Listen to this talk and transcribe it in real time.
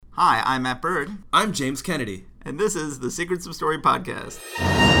Hi, I'm Matt Bird. I'm James Kennedy. And this is the Secrets of Story podcast.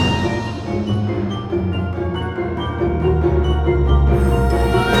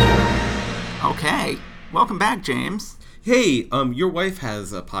 Okay, welcome back, James. Hey, your wife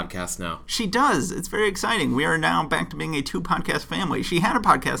has a podcast now. She does. It's very exciting. We are now back to being a two-podcast family. She had a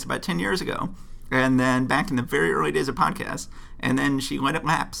podcast about 10 years ago, and then back in the very early days of podcasts, and then she let it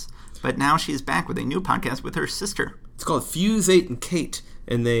lapse. But now she's back with a new podcast with her sister. It's called Fuse 8 and Kate,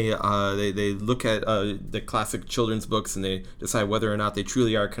 and they look at the classic children's books, and they decide whether or not they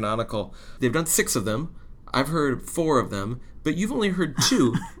truly are canonical. They've done 6 of them. I've heard 4 of them, but you've only heard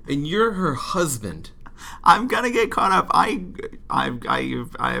 2, and you're her husband. I'm gonna get caught up. I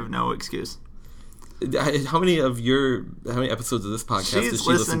have no excuse. How many episodes of this podcast does she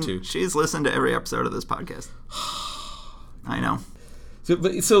listen to? She's listened to every episode of this podcast. I know.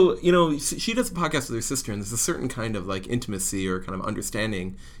 So she does a podcast with her sister, and there's a certain kind of like intimacy or kind of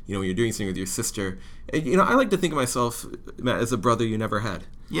understanding, when you're doing something with your sister. And, I like to think of myself, Matt, as a brother you never had.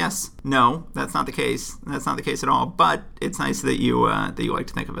 Yes. No, that's not the case. That's not the case at all. But it's nice that you like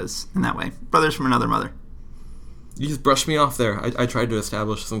to think of us in that way. Brothers from another mother. You just brushed me off there. I tried to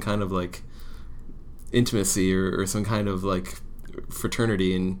establish some kind of like intimacy or some kind of like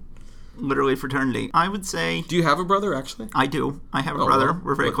fraternity and. Literally fraternity. I would say. Do you have a brother, actually? I do. I have a brother. Well,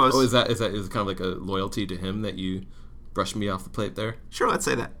 we're very close. Oh, is it kind of like a loyalty to him that you brushed me off the plate there? Sure, let's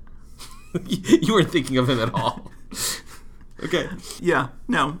say that. You weren't thinking of him at all. Okay. Yeah.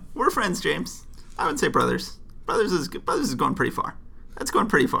 No, we're friends, James. I would say brothers. Brothers is going pretty far. That's going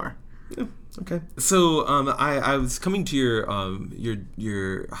pretty far. Yeah. Okay. So I was coming to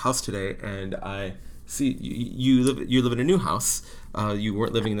your house today, and I see you live in a new house. You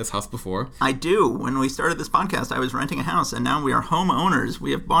weren't living in this house before. I do. When we started this podcast, I was renting a house, and now we are homeowners.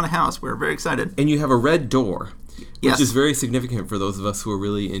 We have bought a house. We're very excited. And you have a red door. Yes. Which is very significant for those of us who are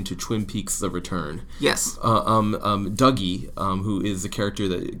really into Twin Peaks: The Return. Yes. Dougie, who is the character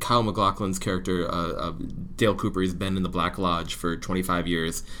that Kyle MacLachlan's character, Dale Cooper, has been in the Black Lodge for 25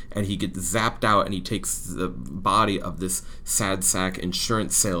 years, and he gets zapped out, and he takes the body of this sad sack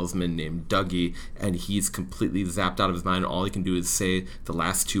insurance salesman named Dougie, and he's completely zapped out of his mind. All he can do is say the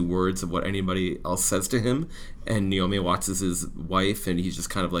last 2 words of what anybody else says to him. And Naomi Watts is his wife, and he's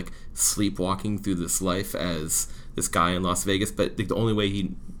just kind of like sleepwalking through this life as this guy in Las Vegas. But the only way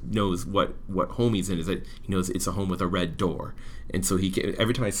he knows what home he's in is that he knows it's a home with a red door. And so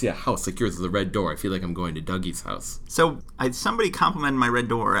every time I see a house like yours with a red door, I feel like I'm going to Dougie's house. So somebody complimented my red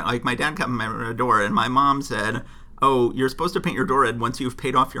door. Like my dad complimented my red door, and my mom said, "Oh, you're supposed to paint your door red once you've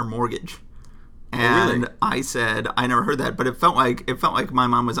paid off your mortgage." And oh, really? I said, I never heard that, but it felt like my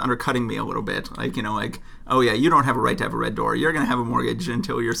mom was undercutting me a little bit. Oh yeah, you don't have a right to have a red door. You're going to have a mortgage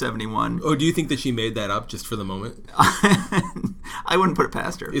until you're 71. Oh, do you think that she made that up just for the moment? I wouldn't put it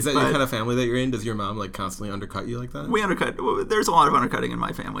past her. Is that your kind of family that you're in? Does your mom like constantly undercut you like that? We undercut. There's a lot of undercutting in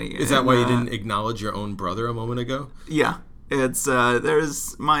my family. Is that why you didn't acknowledge your own brother a moment ago? Yeah, it's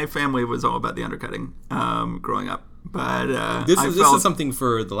my family was all about the undercutting growing up. But this is something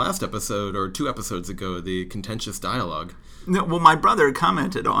for the last episode or 2 episodes ago, the contentious dialogue. No, well, my brother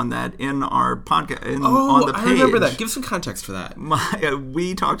commented on that in our podcast on the page. I remember that. Give some context for that. I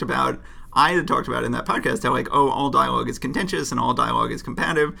had talked about in that podcast how all dialogue is contentious and all dialogue is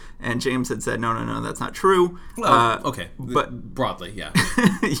combative, and James had said no, that's not true. Well, okay, but broadly, yeah.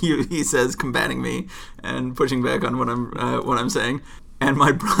 He says combating me and pushing back on what I'm saying. And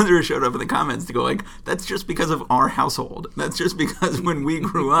my brother showed up in the comments to go that's just because of our household. That's just because when we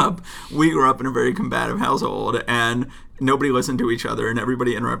grew up in a very combative household, and nobody listened to each other, and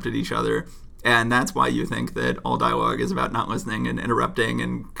everybody interrupted each other. And that's why you think that all dialogue is about not listening and interrupting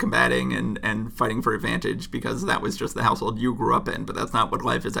and combating and fighting for advantage, because that was just the household you grew up in. But that's not what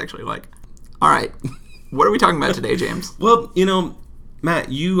life is actually like. All right. What are we talking about today, James? Well,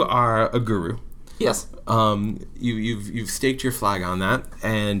 Matt, you are a guru. Yes. You've staked your flag on that,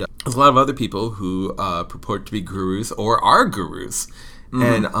 and there's a lot of other people who purport to be gurus or are gurus. Mm-hmm.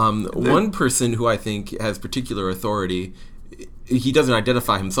 And one person who I think has particular authority, he doesn't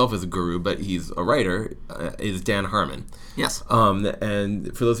identify himself as a guru, but he's a writer, is Dan Harmon. Yes.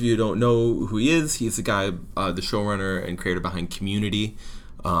 And for those of you who don't know who he is, he's the guy, the showrunner and creator behind Community,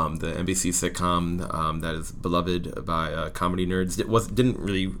 the NBC sitcom that is beloved by comedy nerds. It didn't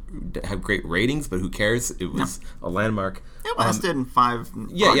really have great ratings, but who cares? It was a landmark. It lasted 5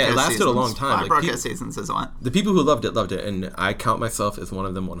 it lasted seasons. a long time. 5 broadcast seasons is a lot. The people who loved it, and I count myself as one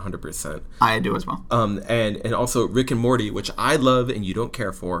of them 100%. I do as well. And also Rick and Morty, which I love and you don't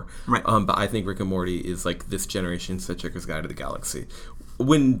care for. Right. But I think Rick and Morty is like this generation's Hitchhiker's Guide to the Galaxy.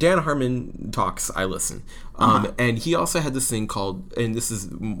 when Dan Harmon talks, I listen. And he also had this thing called, and this is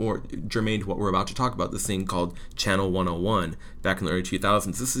more germane to what we're about to talk about, this thing called Channel 101 back in the early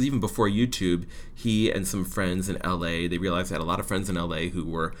 2000s. This is even before YouTube. He and some friends in LA, they realized they had a lot of friends in LA who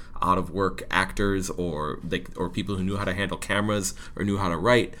were out of work actors or people who knew how to handle cameras or knew how to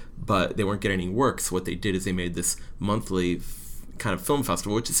write, but they weren't getting any work. So what they did is they made this monthly kind of film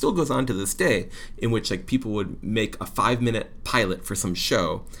festival, which still goes on to this day, in which like people would make a 5-minute pilot for some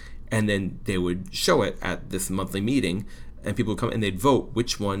show, and then they would show it at this monthly meeting, and people would come and they'd vote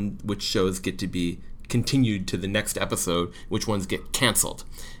which shows get to be continued to the next episode, which ones get canceled.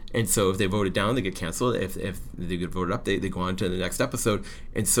 And so if they voted down, they get canceled. If they get voted up, they go on to the next episode.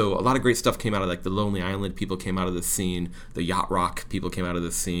 And so a lot of great stuff came out of, like, the Lonely Island people came out of this scene, the Yacht Rock people came out of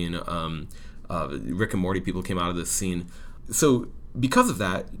this scene, Rick and Morty people came out of this scene. So because of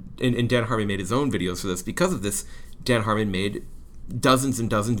that, and Dan Harmon made his own videos for this, because of this, Dan Harmon made dozens and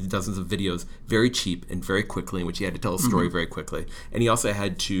dozens and dozens of videos very cheap and very quickly, in which he had to tell a story very quickly. And he also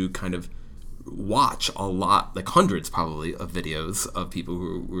had to kind of watch a lot, like hundreds probably, of videos of people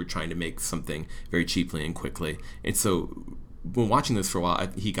who were trying to make something very cheaply and quickly. And so when watching this for a while,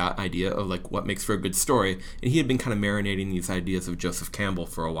 he got an idea of like what makes for a good story, and he had been kind of marinating these ideas of Joseph Campbell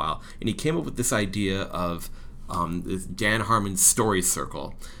for a while, and he came up with this idea of this Dan Harmon story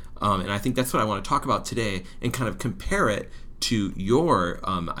circle. And I think that's what I want to talk about today, and kind of compare it to your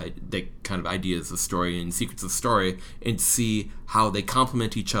kind of ideas of story and secrets of story, and see how they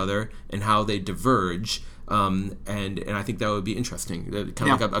complement each other and how they diverge. And I think that would be interesting,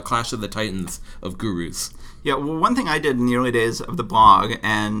 kind of like a clash of the titans of gurus. Yeah, well, one thing I did in the early days of the blog,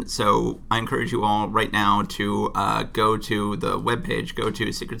 and so I encourage you all right now to go to the webpage, go to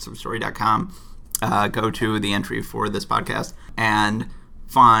secretsofstory.com, go to the entry for this podcast, and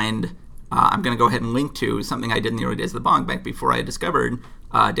find... I'm going to go ahead and link to something I did in the early days of the blog back before I discovered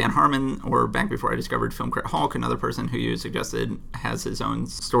Dan Harmon, or back before I discovered Film Crit Hulk, another person who you suggested has his own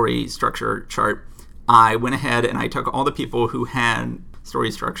story structure chart. I went ahead and I took all the people who had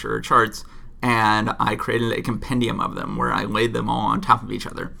story structure charts, and I created a compendium of them where I laid them all on top of each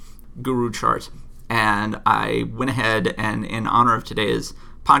other, guru charts. And I went ahead and, in honor of today's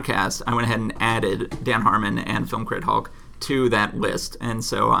podcast, I went ahead and added Dan Harmon and Film Crit Hulk to that list. And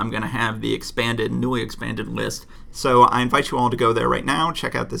so I'm going to have the newly expanded list. So I invite you all to go there right now,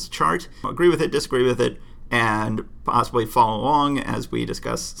 check out this chart, agree with it, disagree with it, and possibly follow along as we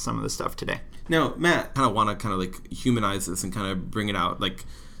discuss some of the stuff today. Now, Matt, I kind of want to kind of like humanize this and kind of bring it out, like,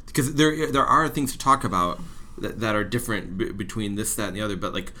 because there are things to talk about that are different between this, that, and the other.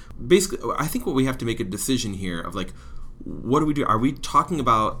 But like, basically, I think what we have to make a decision here of like, what do we do? Are we talking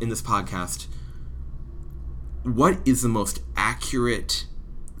about in this podcast what is the most accurate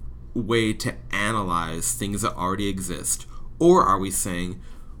way to analyze things that already exist? Or are we saying,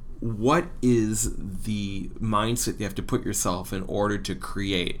 what is the mindset you have to put yourself in order to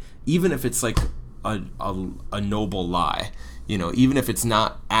create, even if it's like a noble lie, even if it's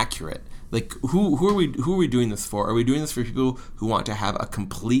not accurate? Like, who are we doing this for? Are we doing this for people who want to have a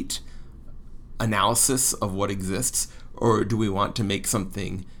complete analysis of what exists, or do we want to make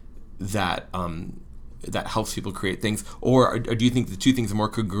something that that helps people create things, or do you think the two things are more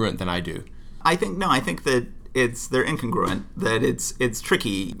congruent than I do? I think that they're incongruent, that it's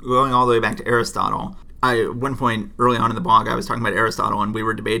tricky. Going all the way back to Aristotle, at one point early on in the blog, I was talking about Aristotle, and we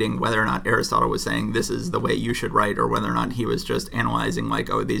were debating whether or not Aristotle was saying this is the way you should write, or whether or not he was just analyzing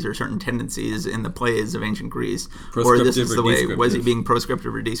like, oh, these are certain tendencies in the plays of ancient Greece, or this is the way, was he being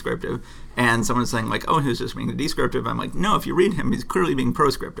proscriptive or descriptive? And someone was saying like, oh, he was just being descriptive. I'm like, no, if you read him, he's clearly being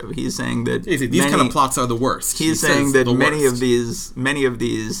proscriptive. He's saying that these kind of plots are the worst. He's saying that many of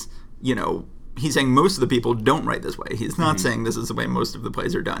these, he's saying most of the people don't write this way. He's not saying this is the way most of the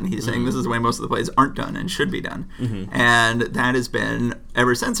plays are done. He's saying this is the way most of the plays aren't done and should be done. And that has been,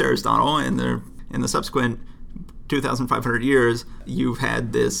 ever since Aristotle, in the subsequent 2,500 years, you've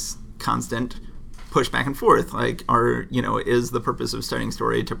had this constant push back and forth. Like, is the purpose of studying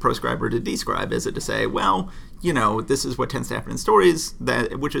story to proscribe or to describe? Is it to say, well, this is what tends to happen in stories,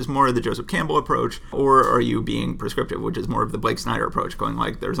 which is more of the Joseph Campbell approach, or are you being prescriptive, which is more of the Blake Snyder approach, going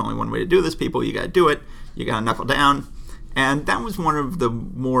like, there's only one way to do this, people, you got to do it, you got to knuckle down. And that was one of the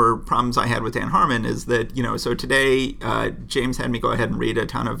more problems I had with Dan Harmon, is that, so today James had me go ahead and read a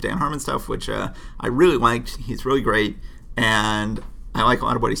ton of Dan Harmon stuff, which I really liked. He's really great, and I like a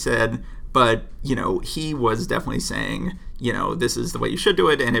lot of what he said. But, he was definitely saying, this is the way you should do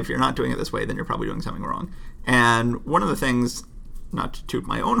it, and if you're not doing it this way, then you're probably doing something wrong. And one of the things, not to toot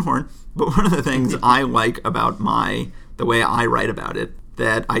my own horn, but one of the things I like about the way I write about it,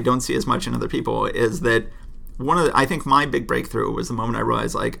 that I don't see as much in other people, is that I think my big breakthrough was the moment I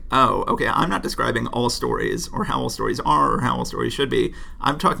realized, like, oh, okay, I'm not describing all stories or how all stories are or how all stories should be.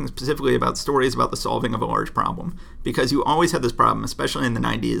 I'm talking specifically about stories about the solving of a large problem. Because you always had this problem, especially in the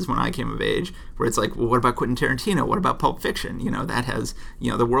 90s when I came of age, where it's like, well, what about Quentin Tarantino? What about Pulp Fiction? That has,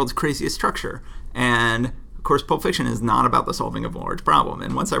 the world's craziest structure. And, of course, Pulp Fiction is not about the solving of a large problem.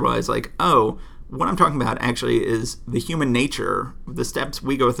 And once I realized, like, oh, what I'm talking about actually is the human nature, the steps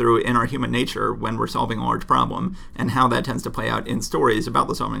we go through in our human nature when we're solving a large problem, and how that tends to play out in stories about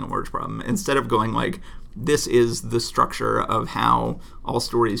the solving of a large problem, instead of going like, this is the structure of how all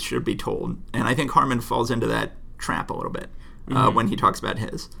stories should be told. And I think Harmon falls into that trap a little bit when he talks about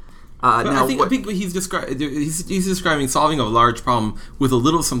his. I think he's describing solving a large problem with a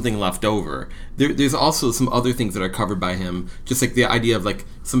little something left over. There's also some other things that are covered by him, just like the idea of like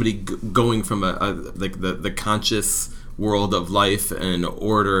somebody going from the conscious world of life and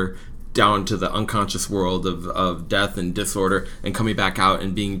order down to the unconscious world of death and disorder, and coming back out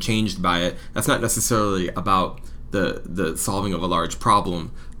and being changed by it. That's not necessarily about the solving of a large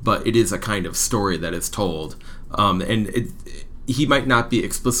problem, but it is a kind of story that is told, he might not be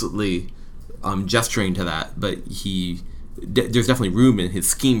explicitly gesturing to that, but there's definitely room in his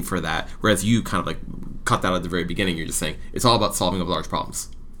scheme for that, whereas you kind of like cut that at the very beginning. You're just saying it's all about solving of large problems.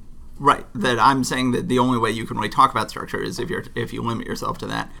 Right, that I'm saying that the only way you can really talk about structure is if you limit yourself to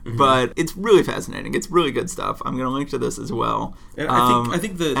that. Mm-hmm. But it's really fascinating. It's really good stuff. I'm going to link to this as well. And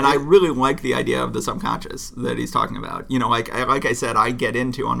I really like the idea of the subconscious that he's talking about. Like I said, I get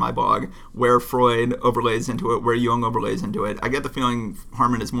into on my blog where Freud overlays into it, where Jung overlays into it. I get the feeling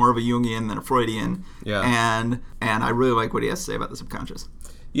Harmon is more of a Jungian than a Freudian. Yeah. And I really like what he has to say about the subconscious.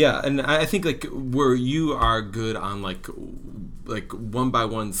 Yeah, and I think like where you are good on like one by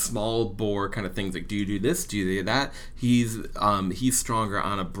one small bore kind of things, like do you do this, do you do that, he's stronger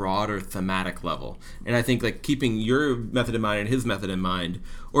on a broader thematic level. And I think like keeping your method in mind and his method in mind,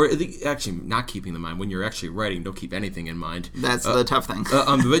 or actually not keeping them in mind, when you're actually writing, don't keep anything in mind. That's the tough thing.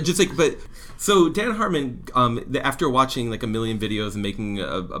 So Dan Harmon, after watching like a million videos and making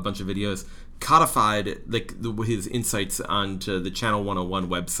a bunch of videos, codified like his insights onto the Channel 101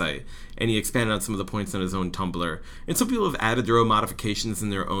 website, and he expanded on some of the points on his own Tumblr. And some people have added their own modifications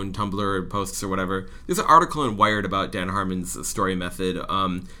in their own Tumblr posts or whatever. There's an article in Wired about Dan Harmon's story method.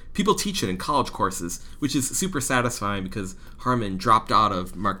 People teach it in college courses, which is super satisfying because Harmon dropped out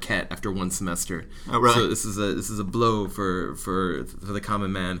of Marquette after one semester. Oh, really? So this is a blow for the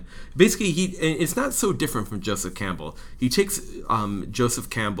common man. Basically, it's not so different from Joseph Campbell. He takes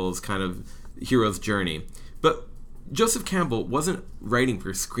Joseph Campbell's kind of hero's journey, but Joseph Campbell wasn't writing for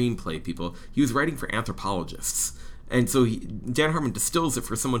screenplay people. He was writing for anthropologists. And so Dan Harmon distills it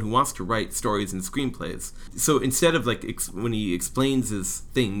for someone who wants to write stories and screenplays. So instead of like when he explains his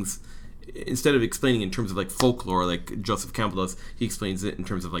things, instead of explaining in terms of like folklore like Joseph Campbell does, he explains it in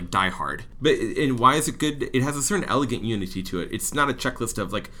terms of like Die Hard. And why is it good? It has a certain elegant unity to it. It's not a checklist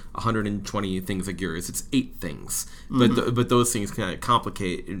of like 120 things like yours. It's 8 things. Mm-hmm. But those things kind of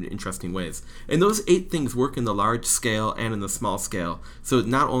complicate in interesting ways. And those 8 things work in the large scale and in the small scale. So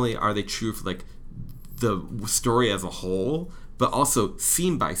not only are they true for like the story as a whole, but also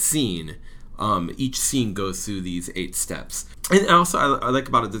scene by scene. Each scene goes through these 8 steps. And also, I like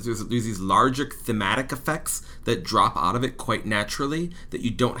about it that there's these larger thematic effects that drop out of it quite naturally, that you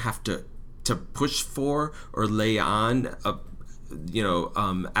don't have to push for or lay on,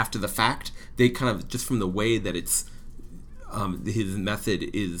 after the fact. They kind of, just from the way that it's, his method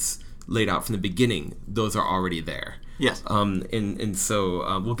is laid out from the beginning, those are already there. Yes.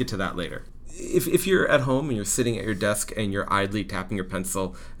 So we'll get to that later. If you're at home and you're sitting at your desk and you're idly tapping your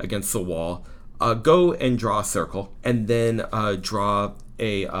pencil against the wall, go and draw a circle, and then draw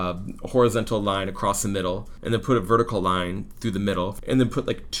a horizontal line across the middle, and then put a vertical line through the middle, and then put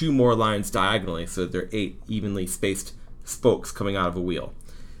like 2 more lines diagonally so that there are 8 evenly spaced spokes coming out of a wheel.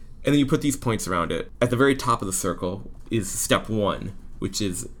 And then you put these points around it. At the very top of the circle is step 1, which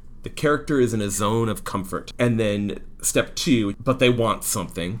is the character is in a zone of comfort. And then step 2, but they want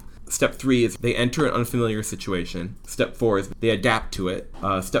something. Step 3 is they enter an unfamiliar situation. Step 4 is they adapt to it.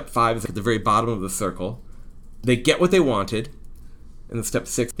 Step 5 is at the very bottom of the circle. They get what they wanted. And then step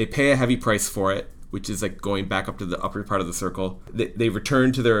 6, they pay a heavy price for it, which is like going back up to the upper part of the circle. They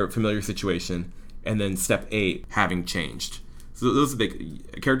return to their familiar situation. And then step 8, having changed. So those are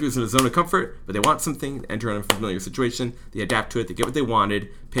characters in a zone of comfort, but they want something, enter an unfamiliar situation, they adapt to it, they get what they wanted,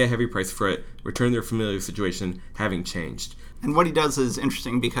 pay a heavy price for it, return their familiar situation, having changed. And what he does is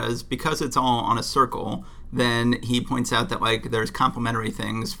interesting because it's all on a circle, then he points out that like there's complementary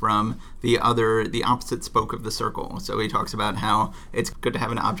things from the opposite spoke of the circle. So he talks about how it's good to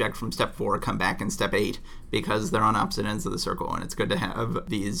have an object from step 4 come back in step 8 because they're on opposite ends of the circle, and it's good to have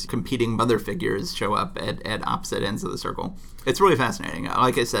these competing mother figures show up at opposite ends of the circle. It's really fascinating.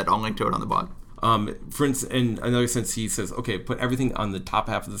 Like I said, I'll link to it on the blog. For instance, in another sense, he says, okay, put everything on the top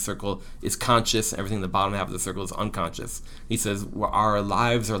half of the circle is conscious, everything in the bottom half of the circle is unconscious. He says, our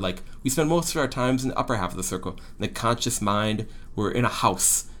lives are like, we spend most of our times in the upper half of the circle. In the conscious mind, we're in a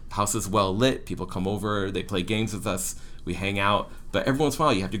house. The house is well lit, people come over, they play games with us, we hang out. But every once in a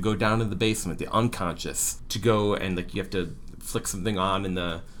while, you have to go down to the basement, the unconscious, to go and like you have to flick something on in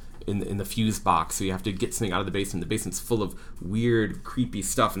the fuse box, so you have to get something out of the basement. The basement's full of weird, creepy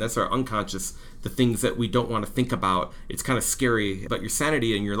stuff, and that's our unconscious, the things that we don't want to think about. It's kind of scary, but your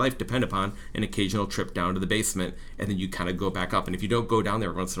sanity and your life depend upon an occasional trip down to the basement, and then you kind of go back up. And if you don't go down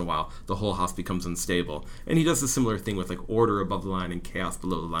there once in a while, the whole house becomes unstable. And he does a similar thing with like order above the line and chaos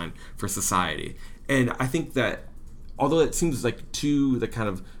below the line for society. And I think that although it seems like the kind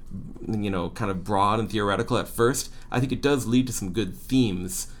of broad and theoretical at first, I think it does lead to some good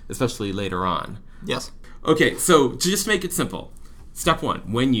themes, especially later on. Yes. Okay, so to just make it simple, step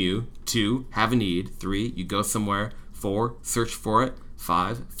 1, when you, 2, have a need, 3, you go somewhere, 4, search for it,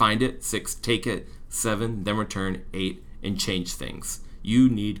 5, find it, 6, take it, 7, then return, 8, and change things. You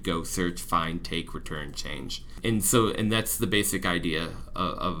need, go, search, find, take, return, change. And that's the basic idea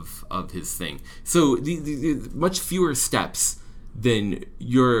of his thing. So the much fewer steps than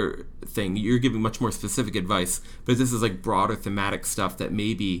your thing. You're giving much more specific advice, but this is like broader thematic stuff that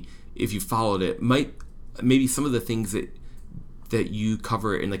maybe if you followed it, maybe some of the things that you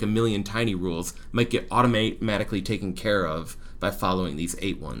cover in like a million tiny rules might get automatically taken care of by following these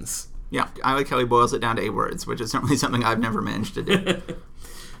 8 ones. Yeah, I like how he boils it down to 8 words, which is certainly something I've never managed to do.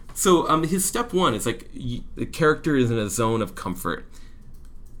 So his step 1 is like the character is in a zone of comfort.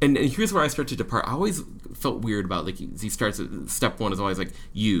 And here's where I start to depart. I always felt weird about, like, he starts at step 1 is always like,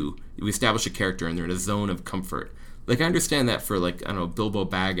 we establish a character and they're in a zone of comfort. Like, I understand that for, like, I don't know, Bilbo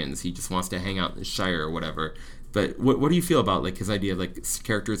Baggins, he just wants to hang out in the Shire or whatever. But what do you feel about, like, his idea of, like,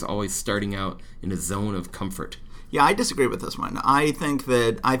 characters always starting out in a zone of comfort? Yeah, I disagree with this one. I think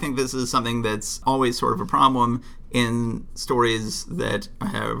this is something that's always sort of a problem in stories that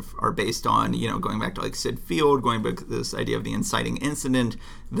are based on, going back to like Sid Field, going back to this idea of the inciting incident,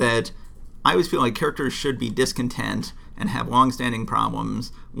 that I always feel like characters should be discontent and have long-standing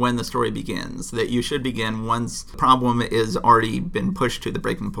problems when the story begins. That you should begin once the problem is already been pushed to the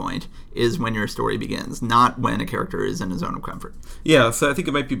breaking point, is when your story begins, not when a character is in a zone of comfort. Yeah, so I think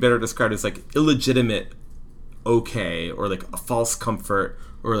it might be better described as like illegitimate okay, or like a false comfort,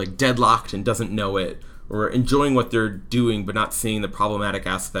 or like deadlocked and doesn't know it, or enjoying what they're doing but not seeing the problematic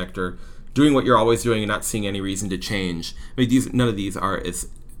aspect, or doing what you're always doing and not seeing any reason to change. I mean, none of these are as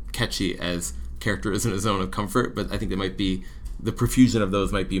catchy as character is in a zone of comfort, but I think the profusion of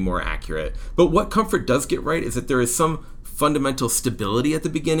those might be more accurate. But what comfort does get right is that there is some fundamental stability at the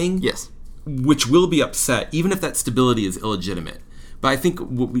beginning, yes, which will be upset, even if that stability is illegitimate. But I think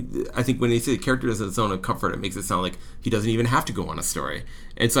when they say the character is in a zone of comfort, it makes it sound like he doesn't even have to go on a story.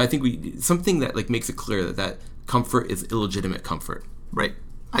 And so I think something that like makes it clear that comfort is illegitimate comfort. Right.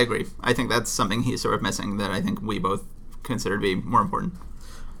 I agree. I think that's something he's sort of missing that I think we both consider to be more important.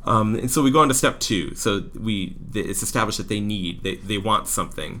 And so we go on to step 2. So it's established that they want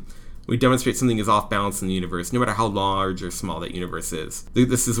something. We demonstrate something is off balance in the universe, no matter how large or small that universe is.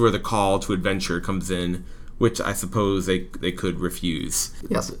 This is where the call to adventure comes in, which I suppose they could refuse.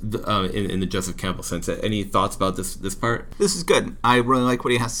 Yes. In the Joseph Campbell sense. Any thoughts about this part? This is good. I really like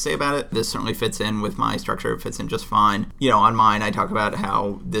what he has to say about it. This certainly fits in with my structure. It fits in just fine. On mine, I talk about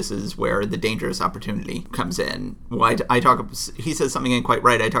how this is where the dangerous opportunity comes in. Well, he says something ain't quite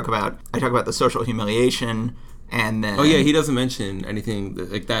right. I talk about the social humiliation. And then, he doesn't mention anything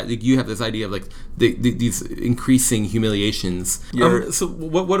like that. Like, you have this idea of like these increasing humiliations. So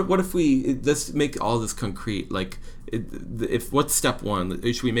what if let's make all this concrete? Like, what's step 1?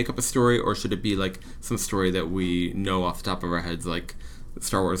 Should we make up a story, or should it be like some story that we know off the top of our heads, like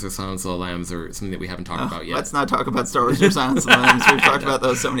Star Wars or Silence of the Lambs, or something that we haven't talked about yet? Let's not talk about Star Wars or Silence of the Lambs. We've talked about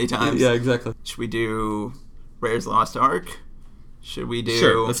those so many times. Yeah, exactly. Should we do Raiders of the Lost Ark? Should we do?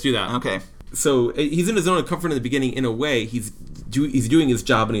 Sure, let's do that. Okay. So he's in a zone of comfort in the beginning. In a way, he's doing his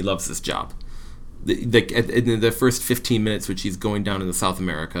job, and he loves this job. In the first 15 minutes, which he's going down into South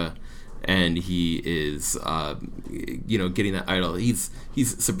America, and he is, getting that idol. He's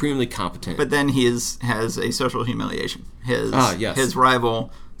supremely competent. But then he has a social humiliation. His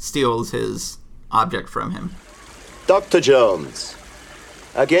rival steals his object from him. Dr. Jones,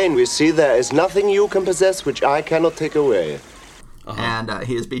 again we see there is nothing you can possess which I cannot take away. And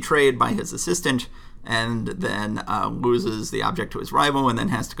he is betrayed by his assistant, and then loses the object to his rival, and then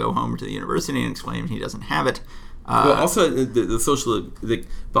has to go home to the university and explain he doesn't have it. But also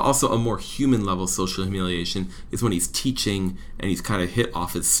but also a more human level social humiliation is when he's teaching and he's kind of hit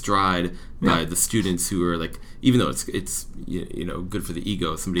off his stride by the students who are like, even though it's good for the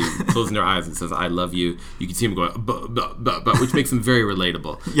ego, somebody closing their eyes and says "I love you," you can see him going but, which makes him very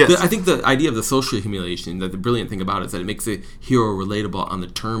relatable. Yes. I think the idea of the social humiliation, that the brilliant thing about it is that it makes a hero relatable on the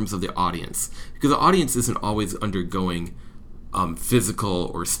terms of the audience, because the audience isn't always undergoing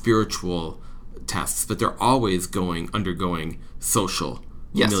physical or spiritual tests, but they're always undergoing social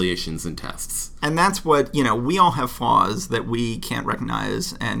humiliations and tests. And that's what, we all have flaws that we can't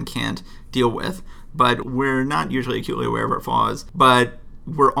recognize and can't deal with, but we're not usually acutely aware of our flaws, but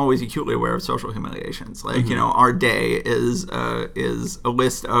we're always acutely aware of social humiliations. Like, our day is a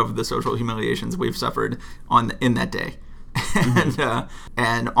list of the social humiliations we've suffered in that day.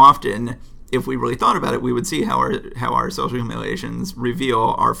 And often, if we really thought about it, we would see how our social humiliations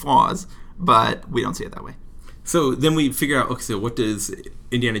reveal our flaws, but we don't see it that way. So then we figure out, okay, so what does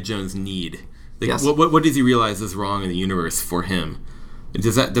Indiana Jones need? Like, Yes. What does he realize is wrong in the universe for him?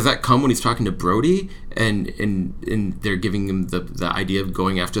 Does that come when he's talking to Brody and they're giving him the idea of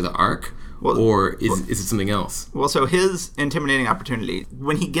going after the Ark? Or is it something else? Well, so his intimidating opportunity,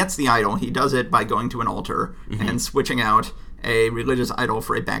 when he gets the idol, he does it by going to an altar and switching out a religious idol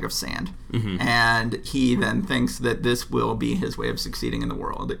for a bag of sand. And he then thinks that this will be his way of succeeding in the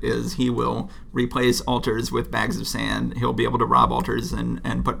world, is he will replace altars with bags of sand. He'll be able to rob altars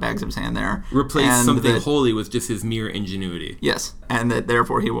and put bags of sand there. Replace something holy with just his mere ingenuity. Yes, and that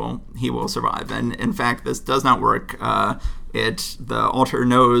therefore he will survive. And in fact, this does not work. The altar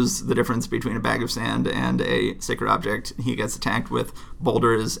knows the difference between a bag of sand and a sacred object. He gets attacked with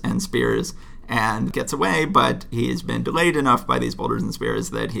boulders and spears and gets away, but he's been delayed enough by these boulders and spears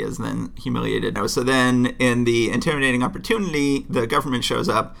that he is then humiliated. So then in the intimidating opportunity, the government shows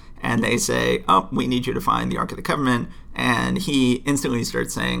up and they say, oh, we need you to find the Ark of the Covenant. And he instantly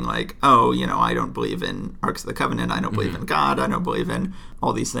starts saying like, oh, I don't believe in Arks of the Covenant. I don't believe in God. I don't believe in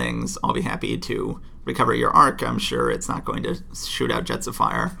all these things. I'll be happy to recover your Ark. I'm sure it's not going to shoot out jets of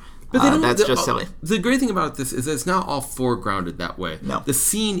fire. But that's just silly. The great thing about this is that it's not all foregrounded that way. No. The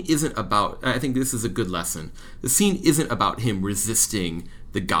scene isn't about, I think this is a good lesson, the scene isn't about him resisting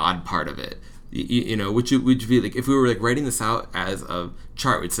the God part of it. Which would be like, if we were like writing this out as a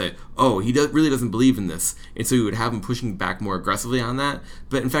chart, we'd say, oh, he really doesn't believe in this. And so we would have him pushing back more aggressively on that.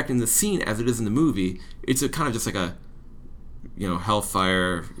 But in fact, in the scene, as it is in the movie, it's a kind of just like a,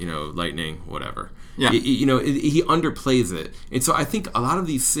 hellfire, lightning, whatever. Yeah. He underplays it. And so I think a lot of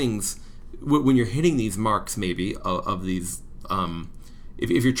these things, when you're hitting these marks maybe of these,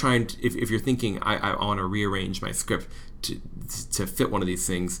 if you're trying to, if you're thinking I want to rearrange my script to fit one of these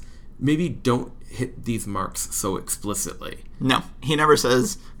things, maybe don't hit these marks so explicitly. No, he never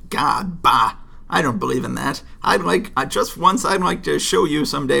says, God, bah, I don't believe in that. I'd like to show you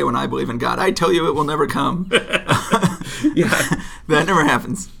someday when I believe in God. I tell you it will never come. Yeah. That never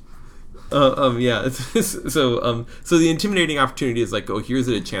happens. Yeah. So the intimidating opportunity is like, oh, here's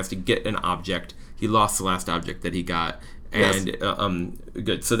a chance to get an object. He lost the last object that he got. And Yes.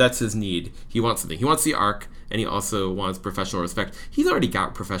 Good. So that's his need. He wants something. He wants the Ark, and he also wants professional respect. He's already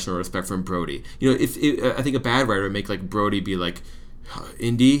got professional respect from Brody. I think a bad writer would make like Brody be like,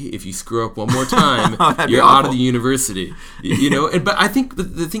 Indy, if you screw up one more time, you're out of the university. But I think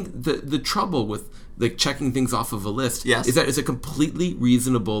the trouble with like checking things off of a list is that it's a completely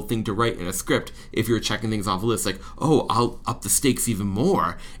reasonable thing to write in a script. If you're checking things off a list, like, oh, I'll up the stakes even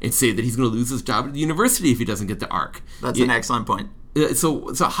more and say that he's going to lose his job at the university if he doesn't get the Ark. That's an excellent point.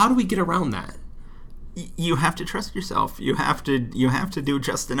 So how do we get around that? You have to trust yourself. You have to do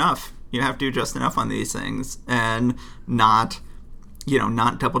just enough. You have to do just enough on these things and not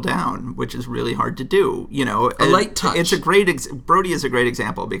double down, which is really hard to do. A light touch. It's Brody is a great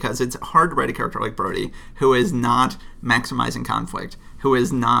example because it's hard to write a character like Brody who is not maximizing conflict, who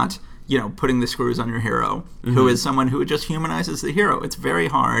is not, putting the screws on your hero, who is someone who just humanizes the hero. It's very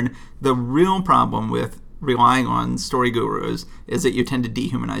hard. The real problem with relying on story gurus is that you tend to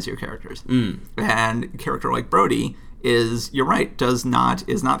dehumanize your characters. And a character like Brody you're right, is not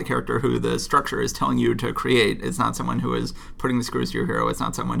the character who the structure is telling you to create. It's not someone who is putting the screws to your hero. It's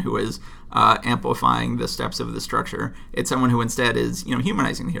not someone who is amplifying the steps of the structure. It's someone who instead is,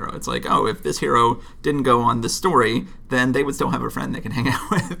 humanizing the hero. It's like, oh, if this hero didn't go on this story, then they would still have a friend they can hang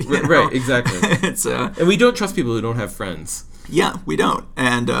out with. Right, exactly. And we don't trust people who don't have friends. Yeah, we don't,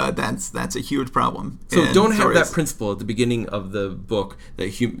 and that's a huge problem. So don't have that principle at the beginning of the book that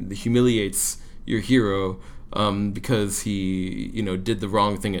humiliates your hero because he did the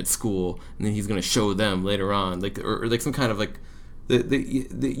wrong thing at school, and then he's going to show them later on, or some kind of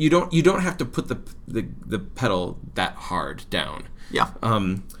you don't have to put the pedal that hard down. Yeah.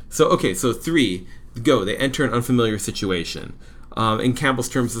 So 3, go. They enter an unfamiliar situation. In Campbell's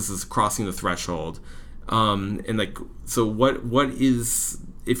terms, this is crossing the threshold. So what is,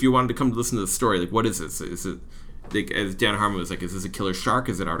 if you wanted to come to listen to the story, what is this? Is it, as Dan Harmon was is this a killer shark?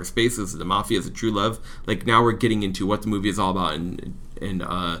 Is it outer space? Is it the mafia? Is it true love? Now we're getting into what the movie is all about. And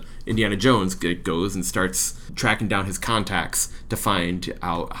Indiana Jones goes and starts tracking down his contacts to find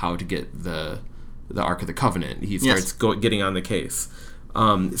out how to get the Ark of the Covenant. He starts getting on the case.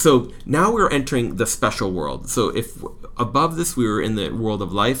 So now we're entering the special world. So if above this we were in the world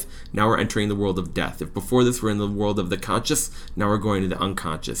of life, now we're entering the world of death. If before this we're in the world of the conscious, now we're going to the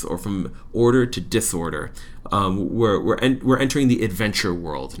unconscious, or from order to disorder. We're entering the adventure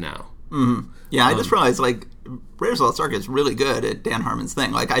world now. Mm-hmm. Yeah, I just realized Raiders of the Lost Ark is really good at Dan Harmon's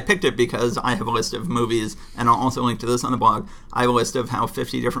thing. I picked it because I have a list of movies, and I'll also link to this on the blog. I have a list of how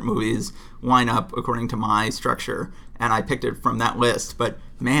 50 different movies line up according to my structure, and I picked it from that list. But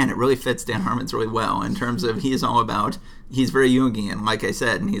man, it really fits Dan Harmon's really well in terms of he's very Jungian, like I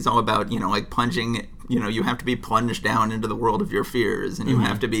said, and he's all about, plunging, you have to be plunged down into the world of your fears, and you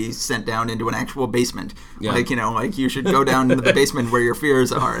have to be sent down into an actual basement. Yeah. You should go down into the basement where your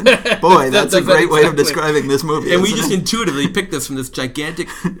fears are. And boy, that's a great way of describing this movie. And we just intuitively picked this from this gigantic,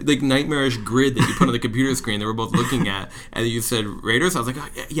 nightmarish grid that you put on the computer screen that we're both looking at, and you said Raiders. I was like,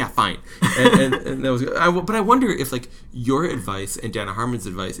 oh, yeah, fine. And that was good. But I wonder if your advice and Dana Harmon's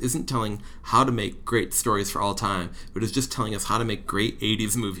advice isn't telling how to make great stories for all time, but it's just telling us how to make great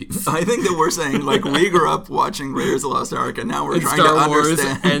 80s movies. I think that we're saying we grew up watching Raiders of the Lost Ark, and now we're trying Star to Wars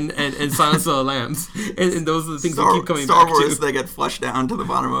understand. and Silence of the Lambs, and those are the things we keep coming Star back Wars, to. They get flushed down to the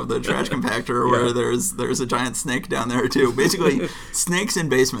bottom of the trash compactor where there's a giant snake down there too. Basically, snakes in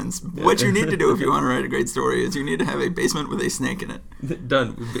basements. What you need to do if you want to write a great story is you need to have a basement with a snake in it.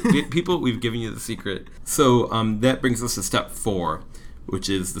 Done. People, we've given you the secret. So that brings us to step 4, which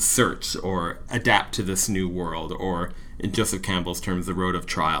is the search, or adapt to this new world, or in Joseph Campbell's terms, the road of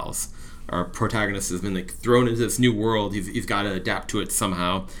trials. Our protagonist has been thrown into this new world. He's got to adapt to it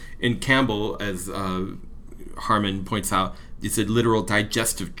somehow. In Campbell, as Harmon points out, it's a literal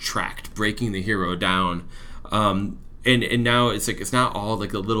digestive tract, breaking the hero down. And now it's not all the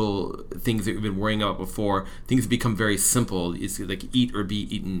little things that we've been worrying about before. Things become very simple. It's eat or be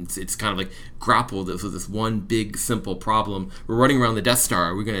eaten. It's kind of grapple with this one big simple problem. We're running around the Death Star.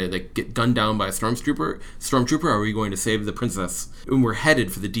 Are we going to get gunned down by a stormtrooper? Or are we going to save the princess? And we're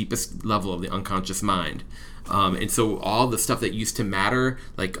headed for the deepest level of the unconscious mind. And so all the stuff that used to matter,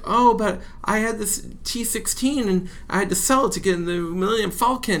 but I had this T-16 and I had to sell it to get in the Millennium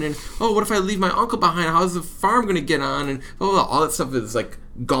Falcon, and what if I leave my uncle behind? How's the farm going to get on? And all that stuff is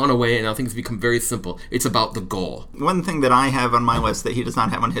gone away, and now things become very simple. It's about the goal. One thing that I have on my list that he does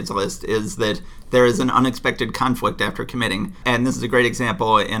not have on his list is that there is an unexpected conflict after committing, and this is a great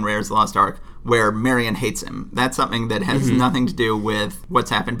example in Raiders of the Lost Ark where Marion hates him. That's something that has nothing to do with what's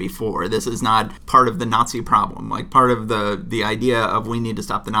happened before. This is not part of the Nazi problem. Part of the idea of we need to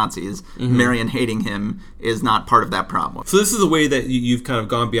stop the Nazis, Marion hating him is not part of that problem. So this is a way that you've kind of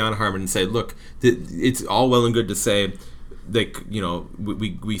gone beyond Harmon and said, look, it's all well and good to say,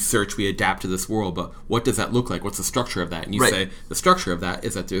 we search, we adapt to this world, but what does that look like? What's the structure of that? And you say the structure of that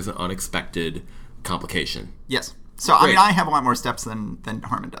is that there's an unexpected complication. Yes. So, I mean, I have a lot more steps than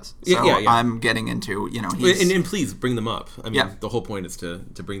Harmon does. So yeah. I'm getting into, And please bring them up. I mean, the whole point is to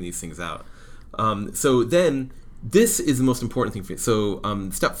bring these things out. So then, this is the most important thing for you. So,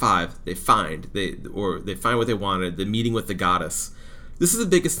 step 5, they find what they wanted, the meeting with the goddess. This is the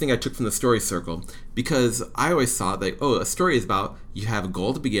biggest thing I took from the story circle, because I always thought a story is about you have a goal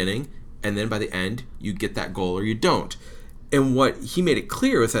at the beginning, and then by the end, you get that goal or you don't. And what he made it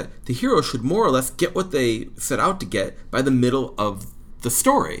clear is that the hero should more or less get what they set out to get by the middle of the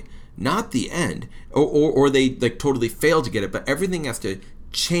story, not the end. Or they totally fail to get it, but everything has to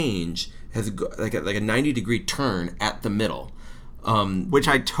change, has a 90-degree turn at the middle. Which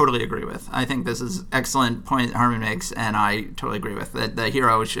I totally agree with. I think this is excellent point Harmon makes, and I totally agree with that. The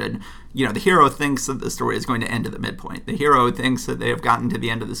hero should, the hero thinks that the story is going to end at the midpoint. The hero thinks that they have gotten to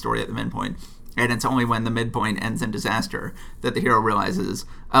the end of the story at the midpoint. And it's only when the midpoint ends in disaster that the hero realizes,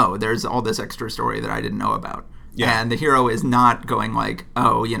 oh, there's all this extra story that I didn't know about. Yeah. And the hero is not going like,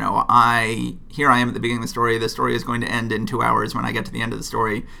 oh, here I am at the beginning of the story. The story is going to end in 2 hours when I get to the end of the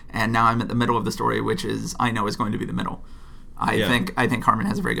story. And now I'm at the middle of the story, which I know is going to be the middle. I think Harmon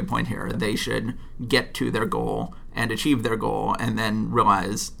has a very good point here. They should get to their goal and achieve their goal and then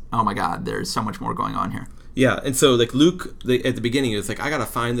realize, oh my God, there's so much more going on here. Yeah, and so Luke at the beginning is like, I gotta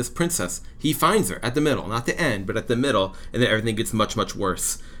find this princess. He finds her at the middle, not the end, but at the middle, and then everything gets much, much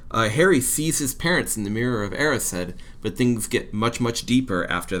worse. Harry sees his parents in the mirror of Erised, but things get much, much deeper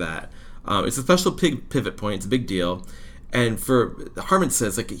after that. It's a special pivot point. It's a big deal. And Harmon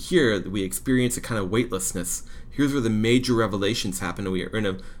says, here we experience a kind of weightlessness. Here's where the major revelations happen, and we are in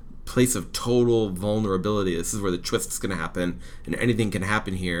a place of total vulnerability. This is where the twist is going to happen, and anything can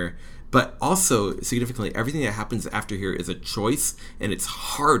happen here. But also, significantly, everything that happens after here is a choice, and it's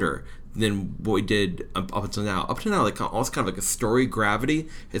harder than what we did up until now. Up until now, almost kind of like a story gravity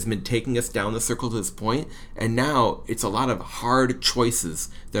has been taking us down the circle to this point, and now it's a lot of hard choices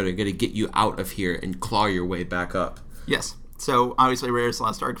that are going to get you out of here and claw your way back up. Yes. So, obviously, Raiders of the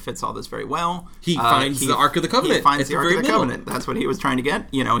Lost Ark fits all this very well. He finds the Ark of the Covenant. He finds the Ark of the Covenant. That's what he was trying to get.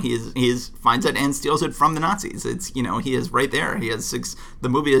 He finds it and steals it from the Nazis. It's, he is right there. The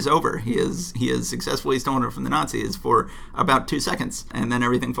movie is over. He has successfully stolen it from the Nazis for about 2 seconds. And then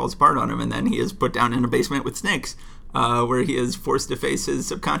everything falls apart on him. And then he is put down in a basement with snakes, where he is forced to face his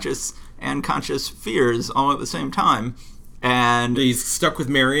subconscious and conscious fears all at the same time. And he's stuck with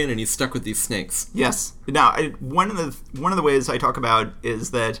Marion, and he's stuck with these snakes. Yes. Now, one of the ways I talk about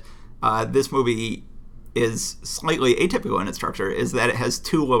is that this movie is slightly atypical in its structure, is that it has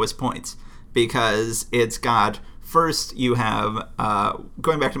 2 lowest points, because it's got, first you have,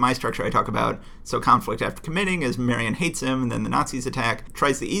 going back to my structure, I talk about, conflict after committing is Marion hates him, and then the Nazis attack.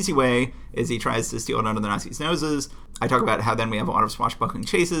 Tries the easy way, is he tries to steal it under the Nazis' noses. I talk about how then we have a lot of swashbuckling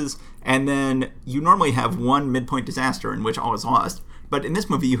chases, and then you normally have one midpoint disaster in which all is lost. But in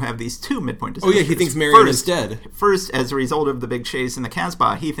this movie, you have these 2 midpoint disasters. Oh yeah, he thinks Marion is dead. First, as a result of the big chase in the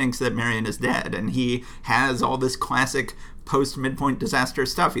Casbah, he thinks that Marion is dead, and he has all this classic post-midpoint disaster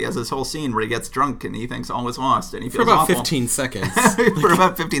stuff. He has this whole scene where he gets drunk and he thinks all is lost, and he feels for about awful. 15 seconds. For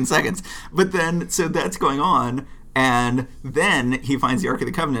about 15 seconds. But then, so that's going on, and then he finds the Ark of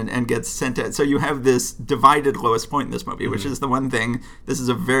the Covenant and gets sent out. So you have this divided lowest point in this movie, which is the one thing. This is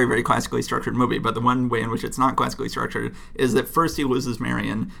a very, very classically structured movie, but the one way in which it's not classically structured is that first he loses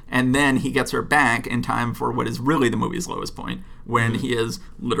Marion, and then he gets her back in time for what is really the movie's lowest point, when he is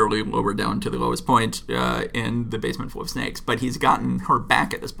literally lowered down to the lowest point in the basement full of snakes. But he's gotten her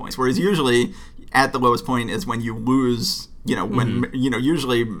back at this point. Whereas usually at the lowest point is when you lose.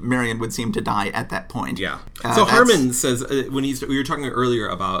 Usually Marion would seem to die at that point. Yeah. So Harmon says, when we were talking earlier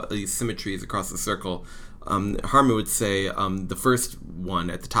about these symmetries across the circle, Harmon would say the first one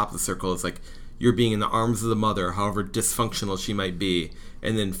at the top of the circle is like, you're being in the arms of the mother, however dysfunctional she might be.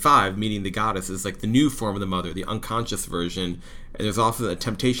 And then 5, meeting the goddess, is like the new form of the mother, the unconscious version. And there's often a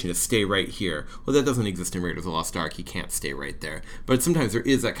temptation to stay right here. Well, that doesn't exist in Raiders of the Lost Ark. He can't stay right there. But sometimes there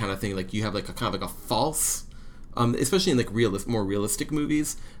is that kind of thing, like you have like a kind of like a false... especially in like more realistic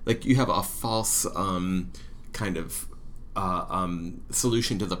movies, like you have a false kind of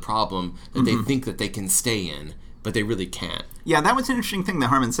solution to the problem that they think that they can stay in, but they really can't. Yeah, that was an interesting thing that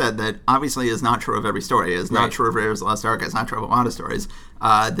Harmon said that obviously is not true of every story. Is not true of Raiders of the Lost Ark. It's not true of a lot of stories.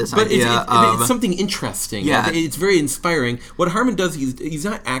 It's something interesting. Yeah. It's very inspiring. What Harmon does, he's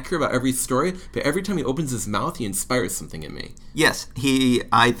not accurate about every story, but every time he opens his mouth, he inspires something in me. Yes,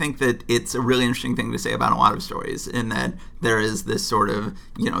 I think that it's a really interesting thing to say about a lot of stories, in that there is this sort of,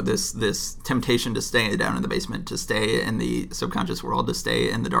 this temptation to stay down in the basement, to stay in the subconscious world, to stay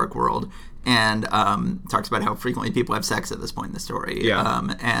in the dark world, and talks about how frequently people have sex at this point in the story. Yeah.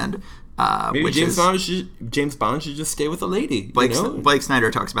 Maybe James Bond should just stay with a lady. Blake Snyder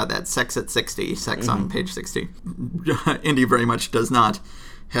talks about that. Sex at 60. Sex on page 60. Indy very much does not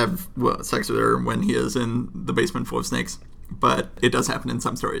have sex with her when he is in the basement full of snakes. But it does happen in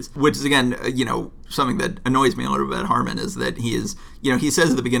some stories, which is, again, something that annoys me a little bit about Harmon, is that he is, he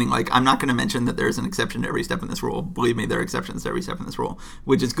says at the beginning, like, I'm not going to mention that there's an exception to every step in this rule. Believe me, there are exceptions to every step in this rule,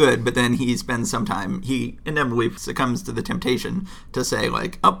 which is good. But then he spends some time, he inevitably succumbs to the temptation to say,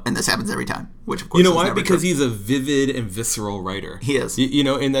 like, oh, and this happens every time, which of course is why? Because true. He's a vivid and visceral writer. He is.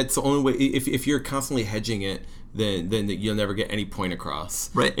 And that's the only way, if you're constantly hedging it then you'll never get any point across.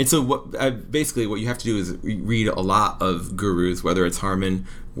 Right. And so basically what you have to do is read a lot of gurus, whether it's Harmon,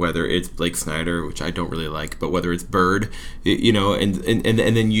 whether it's Blake Snyder, which I don't really like, but whether it's Bird, and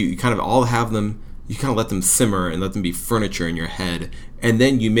then you kind of all have them. You kind of let them simmer and let them be furniture in your head, and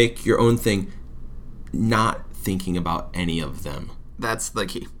then you make your own thing, not thinking about any of them. That's the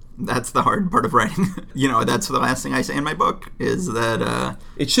key. That's the hard part of writing. That's the last thing I say in my book, is that...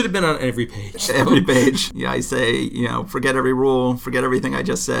 it should have been on every page. Every page. Yeah, I say, forget every rule, forget everything I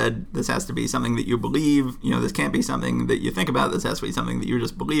just said. This has to be something that you believe. This can't be something that you think about. This has to be something that you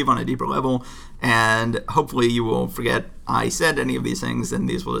just believe on a deeper level. And hopefully you will forget I said any of these things, and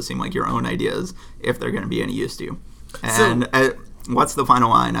these will just seem like your own ideas if they're going to be any use to you. And what's the final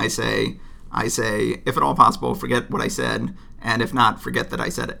line? I say, if at all possible, forget what I said, and if not, forget that I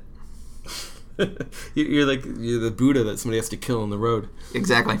said it. You're the Buddha that somebody has to kill on the road.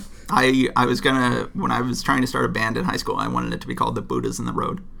 Exactly. I was when I was trying to start a band in high school, I wanted it to be called the Buddhas in the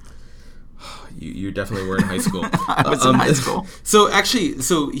Road. You definitely were in high school. I was in high school. So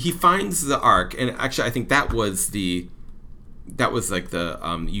he finds the Ark, and actually I think that was like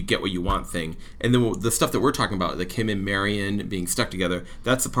the you get what you want thing. And then the stuff that we're talking about, like him and Marion being stuck together,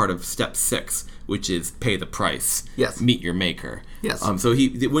 that's a part of step 6, which is pay the price. Yes. Meet your maker. Yes. So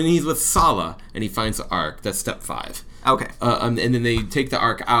when he's with Sala and he finds the Ark, that's step 5. Okay. And then they take the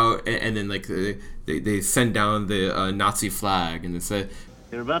Ark out, and then like they send down the Nazi flag, and they say,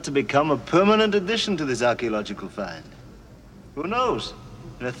 "You're about to become a permanent addition to this archaeological find. Who knows?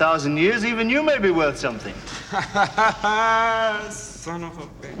 In 1,000 years, even you may be worth something." Son of a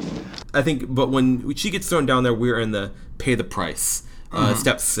bitch. I think, but when she gets thrown down there, we're in the pay the price.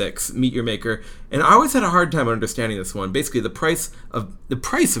 Step 6, meet your maker. And I always had a hard time understanding this one. Basically, the price of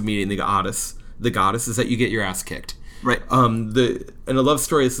meeting the goddess is that you get your ass kicked. Right. In a love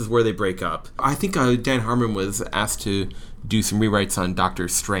story, this is where they break up. I think Dan Harmon was asked to do some rewrites on Doctor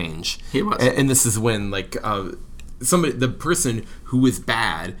Strange. He was. And this is when the person who is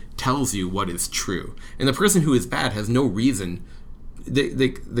bad tells you what is true, and the person who is bad has no reason.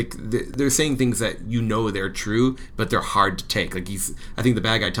 They're saying things that they're true, but they're hard to take. I think the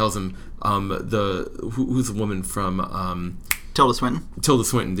bad guy tells him, who's the woman from Tilda Swinton. Tilda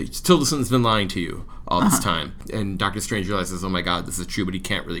Swinton's been lying to you all this time, and Doctor Strange realizes, oh my God, this is true, but he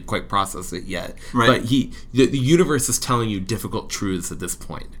can't really quite process it yet. Right. But the universe is telling you difficult truths at this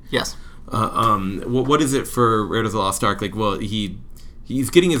point. Yes. What is it for Raiders of the Lost Ark? He's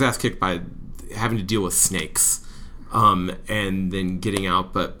getting his ass kicked by having to deal with snakes, and then getting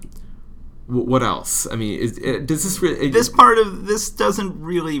out. But what else? I mean, does this really? This part of this doesn't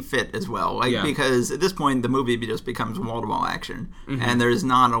really fit as well, Yeah. because at this point the movie just becomes wall-to-wall action, and there's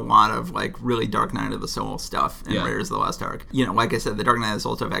not a lot of really Dark Knight of the Soul stuff in Raiders of the Lost Ark. Like I said, the Dark Knight of the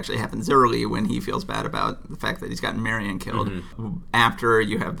Soul stuff actually happens early when he feels bad about the fact that he's gotten Marion killed. After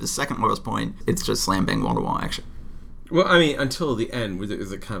you have the second lowest point, it's just slam bang wall-to-wall action. Well, I mean, until the end, where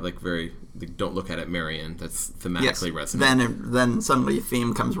is it kind of very don't look at it, Marion. That's thematically resonant. Then suddenly a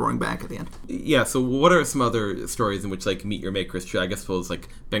theme comes roaring back at the end. Yeah. So what are some other stories in which meet your maker is true? I guess suppose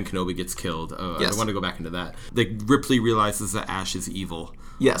Ben Kenobi gets killed. Yes. I want to go back into that. Ripley realizes that Ash is evil.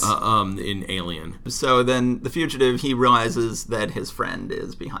 Yes. In Alien. So then the fugitive, he realizes that his friend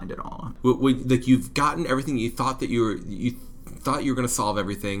is behind it all. You've gotten everything you thought that you thought you were going to solve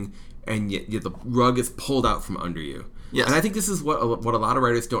everything, and yet the rug is pulled out from under you. Yes. And I think this is what a lot of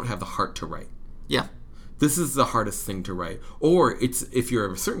writers don't have the heart to write. Yeah. This is the hardest thing to write. Or if you're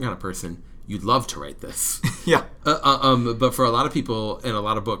a certain kind of person, you'd love to write this. Yeah. But for a lot of people and a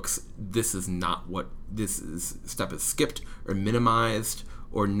lot of books, this is not what step is skipped or minimized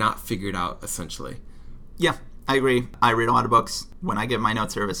or not figured out, essentially. Yeah, I agree. I read a lot of books when I get my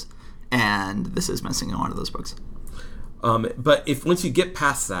note service, and this is missing in a lot of those books. But if once you get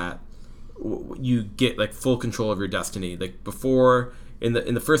past that, you get full control of your destiny. Before, in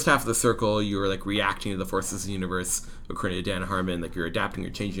the first half of the circle, you were reacting to the forces of the universe, according to Dan Harmon. You're adapting,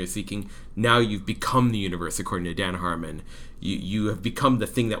 you're changing, you're seeking. Now you've become the universe, according to Dan Harmon. You have become the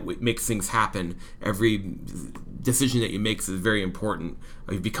thing that makes things happen. Every decision that you make is very important.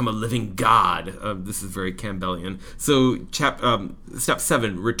 You've become a living god. This is very Campbellian. So step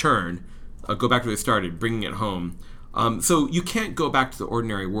 7, return. Go back to where you started, bringing it home. So you can't go back to the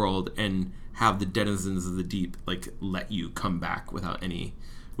ordinary world and have the denizens of the deep let you come back without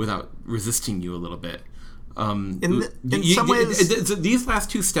resisting you a little bit. In some ways, these last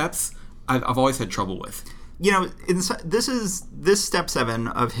 2 steps, I've always had trouble with. this step 7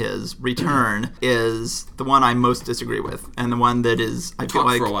 of his return is the one I most disagree with, and the one that is I feel Talk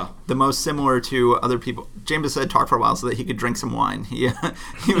like for a while. the most similar to other people. James said talk for a while so that he could drink some wine. He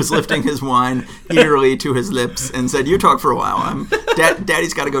was lifting his wine eagerly to his lips and said, "You talk for a while.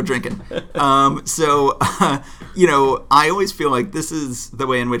 Daddy's got to go drinking." I always feel like this is the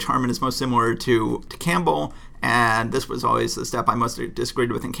way in which Harmon is most similar to Campbell. And this was always the step I most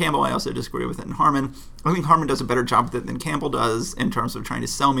disagreed with in Campbell. I also disagree with it in Harmon. I think Harmon does a better job with it than Campbell does in terms of trying to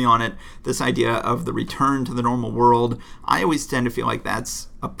sell me on it. This idea of the return to the normal world. I always tend to feel like that's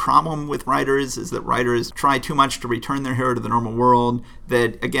a problem with writers, is that writers try too much to return their hero to the normal world.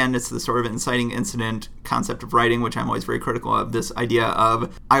 That, again, it's the sort of inciting incident concept of writing, which I'm always very critical of. This idea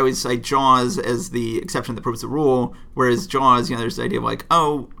of, I always cite Jaws as the exception that proves the rule, whereas Jaws, there's the idea of like,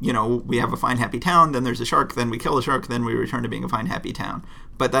 we have a fine, happy town, then there's a shark, then we kill the shark, then we return to being a fine, happy town.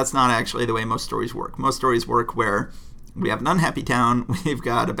 But that's not actually the way most stories work. Most stories work where we have an unhappy town, we've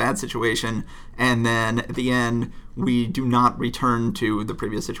got a bad situation, and then at the end, we do not return to the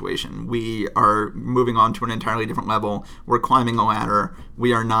previous situation. We are moving on to an entirely different level. We're climbing a ladder.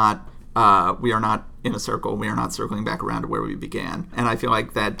 We are not in a circle. We are not circling back around to where we began. And I feel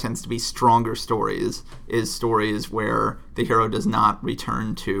like that tends to be stronger stories, is stories where the hero does not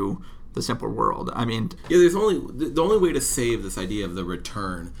return to the simpler world. I mean, there's the only way to save this idea of the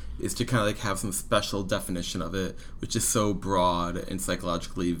return is to kind of like have some special definition of it, which is so broad and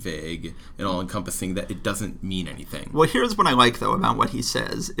psychologically vague and all-encompassing that it doesn't mean anything. Well, here's what I like, though, about what he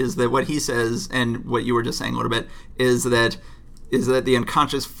says, is that what he says, and what you were just saying a little bit, is that the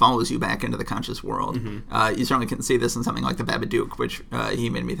unconscious follows you back into the conscious world. Mm-hmm. You certainly can see this in something like The Babadook, which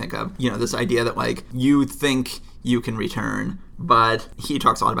he made me think of. This idea that, like, you think you can return, but he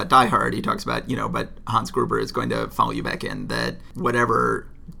talks a lot about Die Hard. He talks about, but Hans Gruber is going to follow you back in, that whatever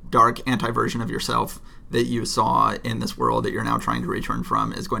dark anti-version of yourself that you saw in this world that you're now trying to return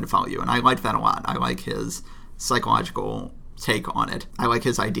from is going to follow you. And I like that a lot. I like his psychological take on it. I like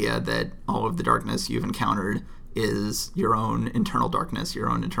his idea that all of the darkness you've encountered is your own internal darkness, your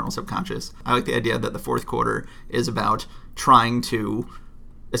own internal subconscious. I like the idea that the fourth quarter is about trying to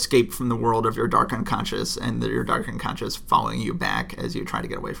escape from the world of your dark unconscious, and that your dark unconscious following you back as you try to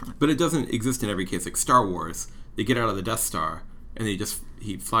get away from it. But it doesn't exist in every case. Like Star Wars, they get out of the Death Star, and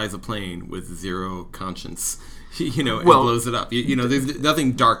he flies a plane with zero conscience, and blows it up. There's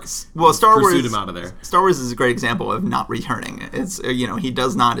nothing dark. Well, Star Wars pursued him out of there. Star Wars is a great example of not returning. It's he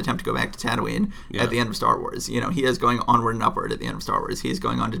does not attempt to go back to Tatooine at the end of Star Wars. He is going onward and upward at the end of Star Wars. He's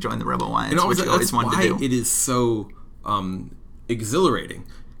going on to join the Rebel Alliance, which he always wanted to do. It is so exhilarating,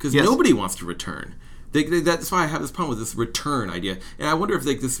 because nobody wants to return. That's why I have this problem with this return idea. And I wonder if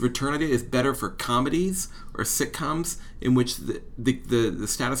this return idea is better for comedies or sitcoms in which the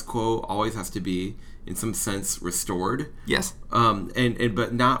status quo always has to be, in some sense, restored. Yes.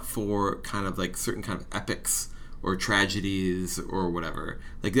 But not for kind of like certain kind of epics or tragedies or whatever.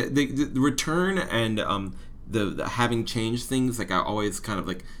 Like the return and the having changed things, like I always kind of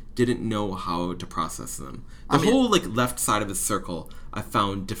like didn't know how to process them. The whole like left side of the circle I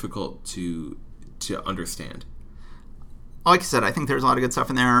found difficult to understand. Like I said, I think there's a lot of good stuff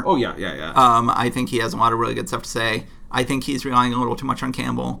in there. Oh, yeah. I think he has a lot of really good stuff to say. I think he's relying a little too much on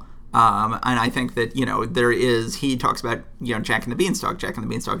Campbell. And I think that, he talks about, Jack and the Beanstalk. Jack and the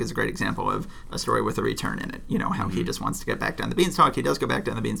Beanstalk is a great example of a story with a return in it. How he just wants to get back down the beanstalk. He does go back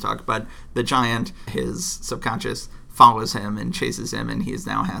down the beanstalk, but the giant, his subconscious, follows him and chases him, and he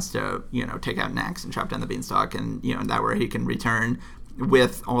now has to, take out an axe and chop down the beanstalk, and, that way he can return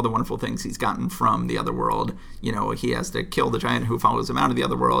with all the wonderful things he's gotten from the other world. He has to kill the giant who follows him out of the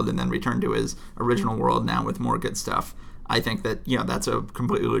other world and then return to his original world now with more good stuff. I think that, that's a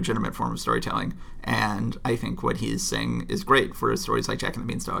completely legitimate form of storytelling, and I think what he's saying is great for stories like Jack and the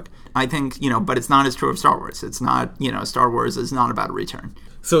Beanstalk. I think, but it's not as true of Star Wars. It's not, Star Wars is not about a return.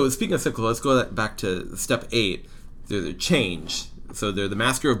 So speaking of cyclical, let's go back to step 8. They're the change. So they're the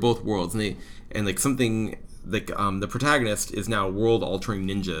master of both worlds, and like something like the protagonist is now world-altering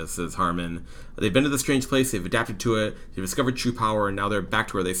ninja, says Harmon. They've been to the strange place, they've adapted to it, they've discovered true power, and now they're back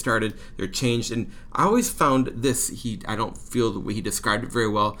to where they started. They're changed, and I always found this, I don't feel the way he described it very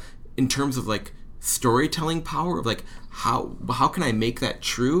well, in terms of like storytelling power, of like how can I make that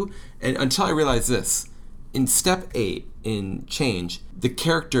true? And until I realized this, in step 8, in change, the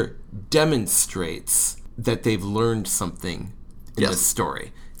character demonstrates that they've learned something in this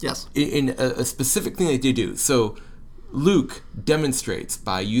story. Yes. In a specific thing that they do. So Luke demonstrates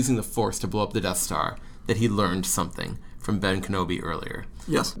by using the Force to blow up the Death Star that he learned something from Ben Kenobi earlier.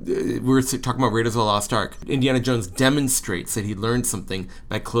 Yes. We were talking about Raiders of the Lost Ark. Indiana Jones demonstrates that he learned something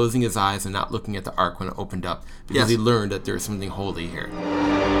by closing his eyes and not looking at the Ark when it opened up, because he learned that there was something holy here.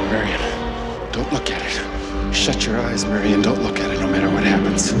 Marion, don't look at it. Shut your eyes, Marion. Don't look at it no matter what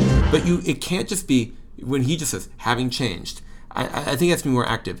happens. But it can't just be, when he just says, having changed. I think it has to be more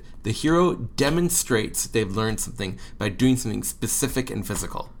active. The hero demonstrates that they've learned something by doing something specific and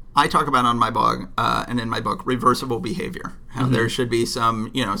physical. I talk about on my blog and in my book reversible behavior. How there should be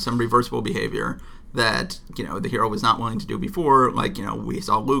some reversible behavior that, the hero was not willing to do before. Like, we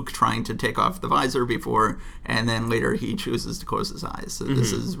saw Luke trying to take off the visor before, and then later he chooses to close his eyes. So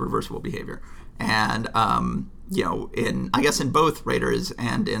this is reversible behavior. And, in both Raiders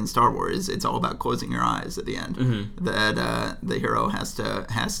and in Star Wars, it's all about closing your eyes at the end. That the hero has to,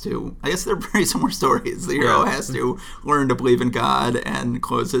 I guess they're very similar stories. The hero has to learn to believe in God and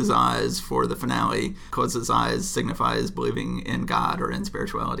close his eyes for the finale. Close his eyes signifies believing in God or in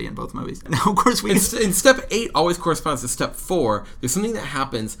spirituality in both movies. Now, of course, in step 8 always corresponds to step 4. There's something that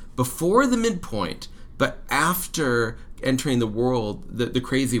happens before the midpoint, but after entering the world, the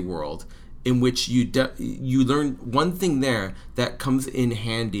crazy world, in which you learn one thing there that comes in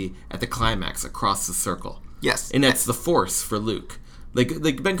handy at the climax across the circle. Yes. And that's the Force for Luke. Like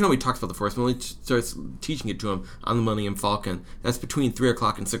Ben Kenobi talks about the Force, but when he starts teaching it to him on the Millennium Falcon, that's between 3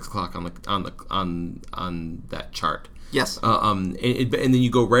 o'clock and 6 o'clock on that chart. Yes. And then you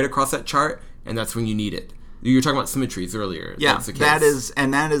go right across that chart, and that's when you need it. You were talking about symmetries earlier. Yeah, that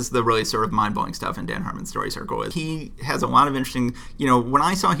is the really sort of mind-blowing stuff in Dan Harmon's story circle. He has a lot of interesting, when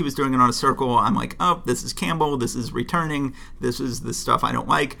I saw he was doing it on a circle, I'm like, oh, this is Campbell, this is returning, this is the stuff I don't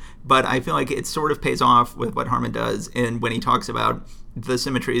like. But I feel like it sort of pays off with what Harmon does when he talks about the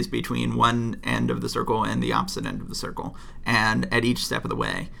symmetries between one end of the circle and the opposite end of the circle, and at each step of the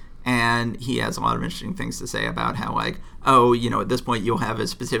way. And he has a lot of interesting things to say about how, like, at this point you'll have a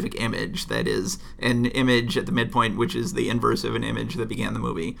specific image that is an image at the midpoint, which is the inverse of an image that began the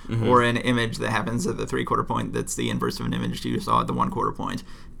movie, or an image that happens at the 3/4 point that's the inverse of an image you saw at the 1/4 point.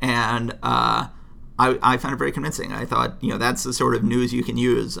 And I found it very convincing. I thought, that's the sort of news you can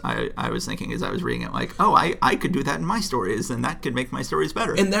use. I was thinking as I was reading it, like, I could do that in my stories, and that could make my stories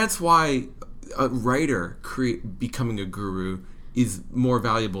better. And that's why a writer becoming a guru is more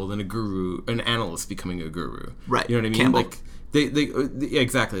valuable than an analyst becoming a guru. Right. You know what I mean? Campbell. Like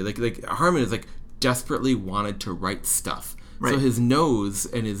exactly. Like Harmon is desperately wanted to write stuff. Right. So his nose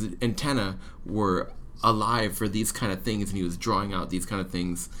and his antenna were alive for these kind of things, and he was drawing out these kind of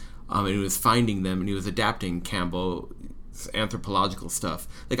things, and he was finding them, and he was adapting Campbell's anthropological stuff.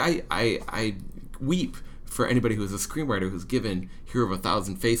 Like I weep for anybody who's a screenwriter who's given Hero of a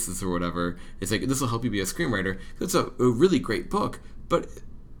Thousand Faces or whatever. It's like, this will help you be a screenwriter. It's a really great book, but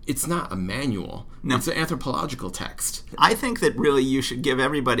it's not a manual. No. It's an anthropological text. I think that really you should give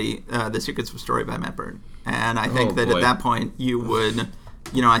everybody The Secrets of Story by Matt Bird. And I think at that point you would,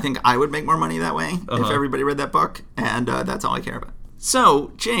 I think I would make more money that way if everybody read that book. And that's all I care about.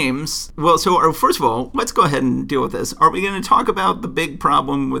 So, James, first of all, let's go ahead and deal with this. Are we going to talk about the big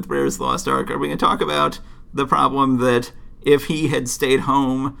problem with Raiders of the Lost Ark? Are we going to talk about the problem that if he had stayed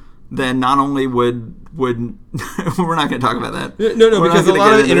home, then not only would we're not going to talk about that. No, because a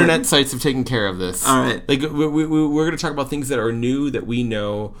lot of internet sites have taken care of this. All right. Like, we're going to talk about things that are new that we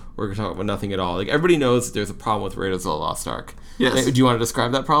know. We're going to talk about nothing at all. Like, everybody knows that there's a problem with Raiders of the Lost Ark. Yes. Do you want to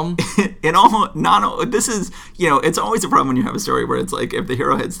describe that problem? This is, it's always a problem when you have a story where it's like, if the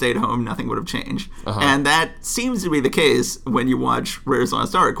hero had stayed home, nothing would have changed. And that seems to be the case when you watch Raiders of the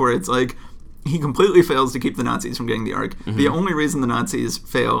Lost Ark, where it's like, he completely fails to keep the Nazis from getting the Ark. The only reason the Nazis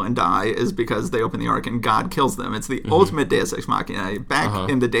fail and die is because they open the Ark and God kills them. It's the ultimate Deus Ex Machina. Back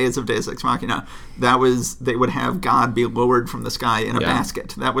in the days of Deus Ex Machina, they would have God be lowered from the sky in a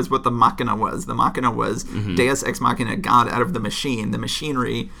basket. That was what the Machina was. The Machina was Deus Ex Machina, God out of the machine. The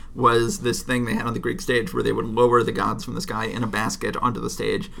machinery was this thing they had on the Greek stage where they would lower the gods from the sky in a basket onto the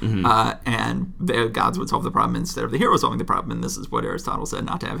stage, and the gods would solve the problem instead of the hero solving the problem. And this is what Aristotle said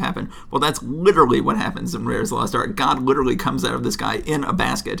not to have happen. Well, that's literally what happens in Raiders of the Lost Ark. God literally comes out of the sky in a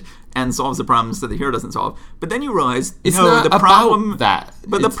basket and solves the problems that the hero doesn't solve. But then you realize the problem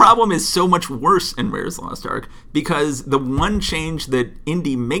the problem is so much worse in Raiders of the Lost Ark, because the one change that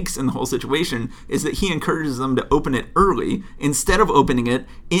Indy makes in the whole situation is that he encourages them to open it early instead of opening it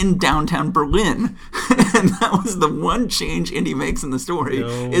in downtown Berlin. And that was the one change Indy makes in the story,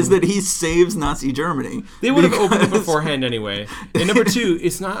 is that he saves Nazi Germany. They would have opened it beforehand anyway. And number two,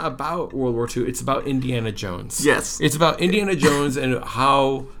 it's not about World War II. It's about Indiana Jones. Yes. It's about Indiana Jones and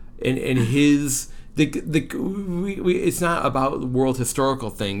how, and his, it's not about world historical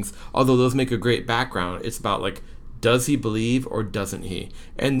things, although those make a great background. It's about, like, Does he believe or doesn't he?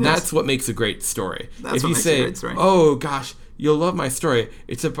 And that's what makes a great story. That's if you say, oh gosh, you'll love my story,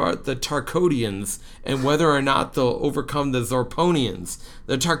 it's about the Tarkodians and whether or not they'll overcome the Zorponians.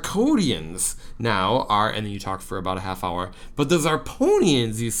 The Tarkodians now are, and then you talk for about a half hour, but the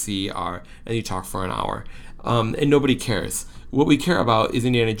Zorponians you see are, and you talk for an hour. And nobody cares. What we care about is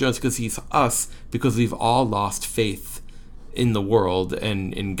Indiana Jones because he's us, because we've all lost faith in the world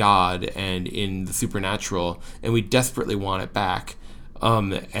and in God and in the supernatural, and we desperately want it back.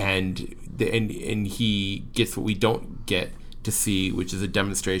 And he gets what we don't get to see, which is a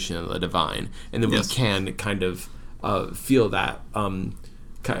demonstration of the divine, and then we can kind of feel that kind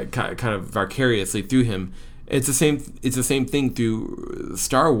of vicariously through him. It's the same thing through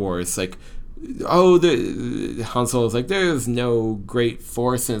Star Wars. Like, the Han Solo's like, there's no great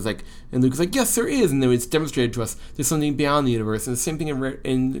force, and it's like, and Luke's like, yes, there is, and then it's demonstrated to us there's something beyond the universe. And the same thing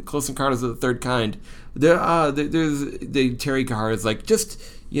in Close Encounters of the Third Kind. There's Terry Garr is like, just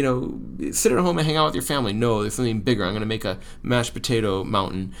sit at home and hang out with your family. No, there's something bigger. I'm going to make a mashed potato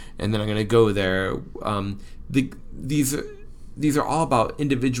mountain, and then I'm going to go there. These are all about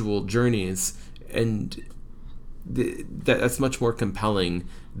individual journeys, and that's much more compelling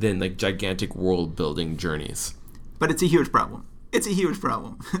than like gigantic world building journeys. But it's a huge problem. It's a huge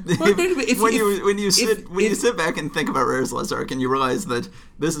problem. When you sit back and think about Raiders of the Lost Ark and you realize that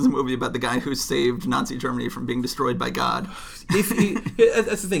this is a movie about the guy who saved Nazi Germany from being destroyed by God. That's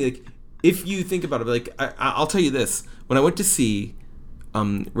the thing. Like, if you think about it, like I'll tell you this: when I went to see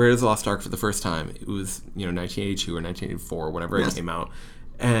Raiders of the Lost Ark for the first time, it was 1982 or 1984, whenever it came out.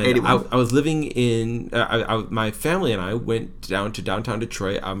 And I was living in my family and I went down to downtown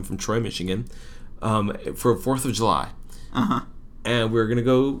Detroit. I'm from Troy, Michigan, for 4th of July. And we were going to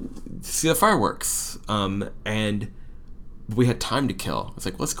go see the fireworks. And we had time to kill. It's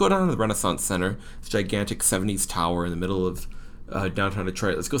like, let's go down to the Renaissance Center, this gigantic 70s tower in the middle of downtown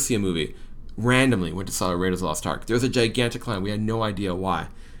Detroit. Let's go see a movie. Randomly went to saw Raiders of the Lost Ark. There was a gigantic line. We had no idea why.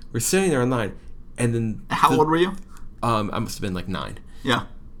 We're sitting there in line. And then... How old were you? I must have been like 9. Yeah.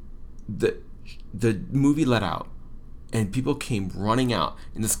 The movie let out, and people came running out,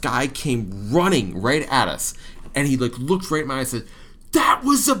 and this guy came running right at us, and he like looked right in my eyes and said, "That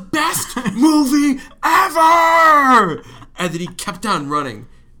was the best movie ever!" And then he kept on running.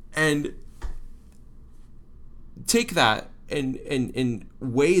 And take that and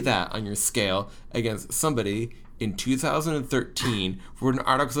weigh that on your scale against somebody in 2013 where an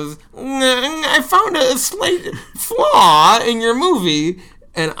article says, "I found a slight flaw in your movie."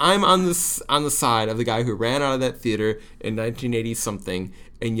 And I'm on the side of the guy who ran out of that theater in 1980-something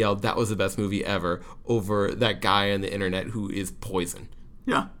and yelled, "That was the best movie ever," over that guy on the internet who is poison.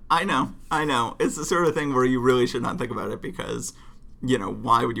 Yeah, I know. It's the sort of thing where you really should not think about it because,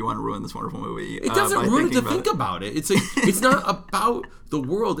 why would you want to ruin this wonderful movie? It doesn't ruin it to think about it. It's not about the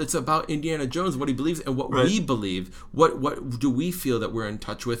world. It's about Indiana Jones, what he believes and what we believe. What do we feel that we're in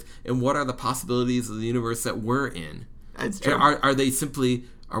touch with, and what are the possibilities of the universe that we're in? It's true.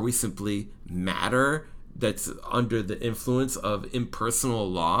 Are we simply matter that's under the influence of impersonal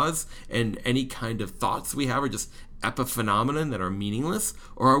laws, and any kind of thoughts we have are just epiphenomenon that are meaningless?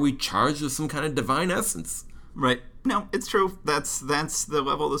 Or are we charged with some kind of divine essence? Right. No, it's true. That's the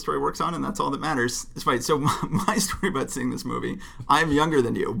level the story works on, and that's all that matters. It's right. So my story about seeing this movie, I'm younger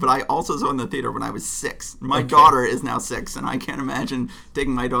than you, but I also saw it in the theater when I was 6. My daughter is now 6, and I can't imagine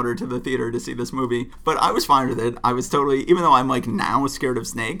taking my daughter to the theater to see this movie. But I was fine with it. I was totally, even though I'm like now scared of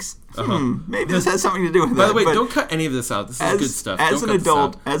snakes, maybe this has something to do with that. By the way, don't cut any of this out. This is good stuff. As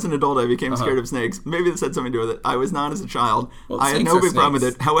an adult, I became scared of snakes. Maybe this had something to do with it. I was not as a child. I had no big problem with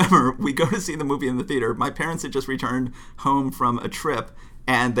it. However, we go to see the movie in the theater. My parents had just returned home from a trip,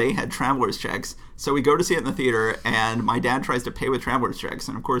 and they had traveler's checks. So we go to see it in the theater, and my dad tries to pay with traveler's checks.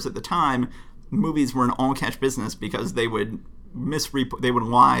 And of course, at the time, movies were an all-cash business because they would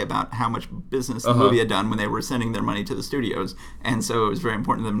lie about how much business the movie had done when they were sending their money to the studios. And so it was very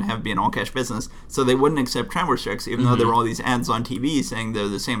important to them to be an all-cash business. So they wouldn't accept traveler's checks, even though there were all these ads on TV saying they're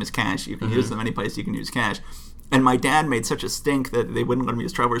the same as cash. You can use them any place you can use cash. And my dad made such a stink that they wouldn't let him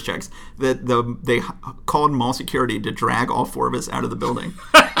use traveler's checks that they called mall security to drag all 4 of us out of the building.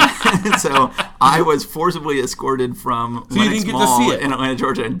 So I was forcibly escorted from Lenox Mall in Atlanta,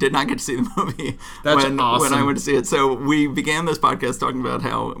 Georgia, and did not get to see the movie when I went to see it. So we began this podcast talking about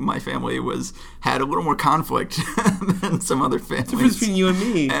how my family had a little more conflict than some other families. The difference between you and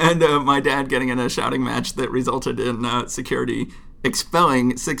me. And my dad getting in a shouting match that resulted in security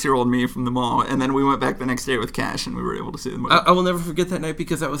expelling 6-year-old me from the mall, and then we went back the next day with cash, and we were able to see the movie. I will never forget that night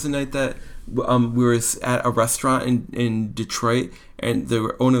because that was the night that we were at a restaurant in Detroit, and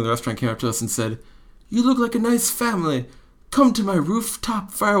the owner of the restaurant came up to us and said, "You look like a nice family. Come to my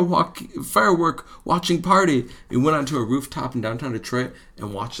rooftop firework watching party." We went onto a rooftop in downtown Detroit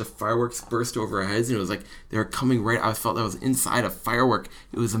and watched the fireworks burst over our heads, and it was like they were coming right. I felt that I was inside a firework.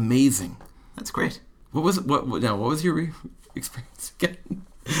 It was amazing. That's great. What was your experience again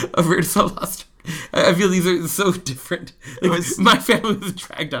of Raiders of the Lost Ark? I feel these are so different. Like, my family was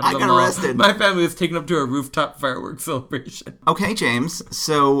dragged out of the mall. I got arrested. My family was taken up to a rooftop fireworks celebration. Okay, James.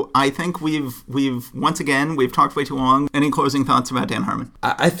 So I think we've once again talked way too long. Any closing thoughts about Dan Harmon?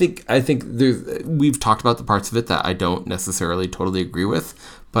 I think we've talked about the parts of it that I don't necessarily totally agree with,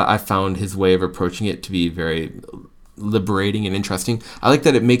 but I found his way of approaching it to be very liberating and interesting. I like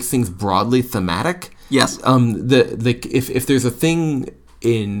that it makes things broadly thematic. Yes. If there's a thing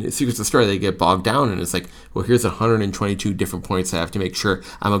in Secrets of the Story, they get bogged down, and it's like, well, here's 122 different points I have to make sure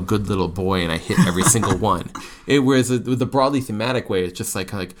I'm a good little boy and I hit every single one. Whereas with the broadly thematic way, it's just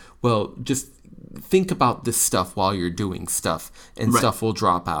like, well, just think about this stuff while you're doing stuff, and stuff will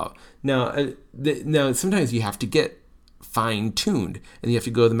drop out. Now, sometimes you have to get fine-tuned, and you have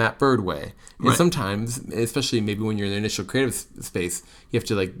to go the Matt Bird way. And sometimes, especially maybe when you're in the initial creative space, you have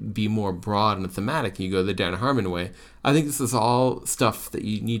to like be more broad and thematic, and you go the Dan Harmon way. I think this is all stuff that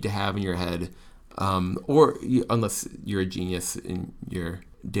you need to have in your head, unless you're a genius and you're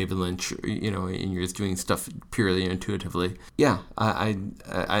David Lynch, and you're just doing stuff purely intuitively. Yeah, I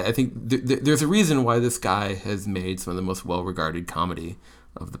think there's a reason why this guy has made some of the most well-regarded comedy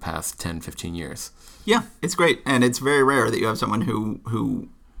of the past 10, 15 years. Yeah, it's great, and it's very rare that you have someone who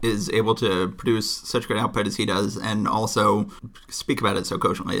is able to produce such great output as he does, and also speak about it so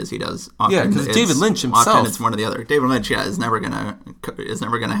cogently as he does. Often because David Lynch himself. Often it's one or the other. David Lynch, is never gonna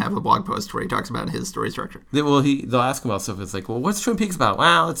have a blog post where he talks about his story structure. Well, they'll ask him about stuff. It's like, well, what's Twin Peaks about?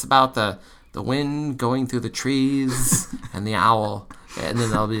 Well, it's about the wind going through the trees and the owl. And then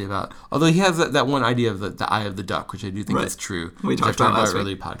that'll be about... Although he has that one idea of the eye of the duck, which I do think is true. We talked about last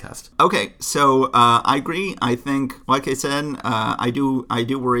early podcast. Okay, so I agree. I think, like I said, I do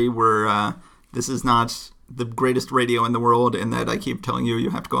worry this is not the greatest radio in the world, in that I keep telling you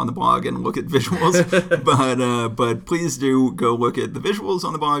have to go on the blog and look at visuals. but please do go look at the visuals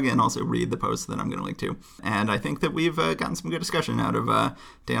on the blog and also read the posts that I'm going to link to. And I think that we've gotten some good discussion out of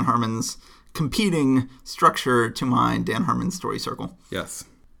Dan Harmon's competing structure to my Dan Harmon story circle. Yes.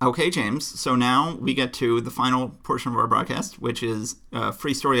 Okay, James. So now we get to the final portion of our broadcast, which is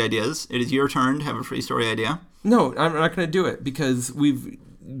free story ideas. It is your turn to have a free story idea. No, I'm not going to do it because we've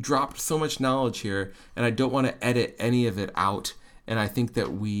dropped so much knowledge here, and I don't want to edit any of it out. And I think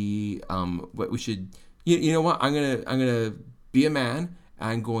that we should. You know what? I'm gonna be a man.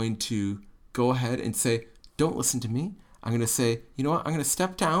 I'm going to go ahead and say, don't listen to me. I'm going to say, you know what? I'm going to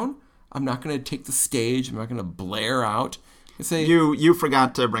step down. I'm not going to take the stage. I'm not going to blare out. Say, you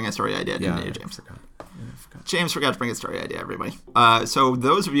forgot to bring a story idea, didn't you, James? I forgot. James forgot to bring a story idea, everybody. So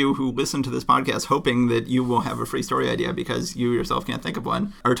those of you who listen to this podcast hoping that you will have a free story idea because you yourself can't think of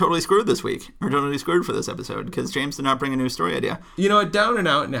one are totally screwed this week. Are totally screwed for this episode because James did not bring a new story idea. You know what? Down and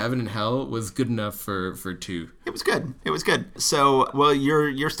Out in Heaven and Hell was good enough for two. It was good. So, well,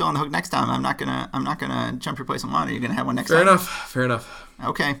 you're still on the hook next time. I'm not gonna jump your place in line. Are you gonna have one next time? Fair enough.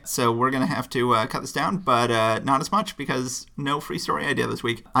 Okay, so we're going to have to cut this down, but not as much because no free story idea this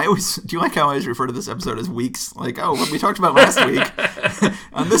week. Do you like how I always refer to this episode as weeks? Like, oh, what we talked about last week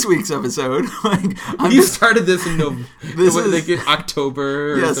on this week's episode. Started this in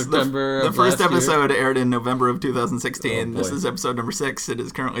October or September the first episode aired in November of 2016. This is episode number 6. It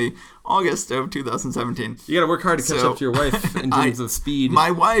is currently August of 2017. You got to work hard to catch up to your wife in terms of speed.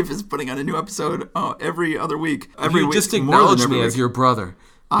 My wife is putting out a new episode every other week. Every week, just acknowledge me as your brother.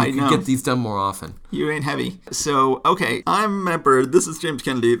 I know. Get these done more often. You ain't heavy. So, okay, I'm Matt Bird. This is James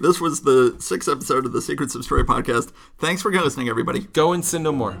Kennedy. This was the 6th episode of the Secrets of Story podcast. Thanks for listening, everybody. Go and sin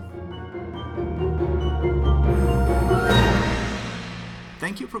no more.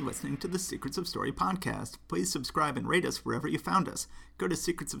 Thank you for listening to the Secrets of Story podcast. Please subscribe and rate us wherever you found us. Go to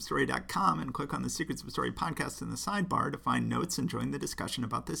secretsofstory.com and click on the Secrets of Story podcast in the sidebar to find notes and join the discussion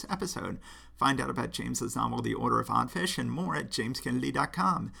about this episode. Find out about James's novel, The Order of Oddfish, and more at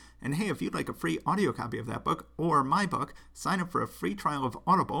jameskennedy.com. And hey, if you'd like a free audio copy of that book or my book, sign up for a free trial of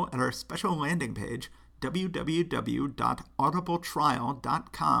Audible at our special landing page,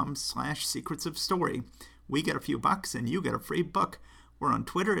 www.audibletrial.com/secretsofstory. We get a few bucks and you get a free book. We're on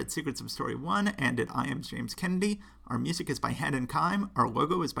Twitter at Secrets of Story 1 and at I Am James Kennedy. Our music is by Head and Kime. Our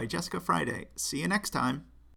logo is by Jessica Friday. See you next time.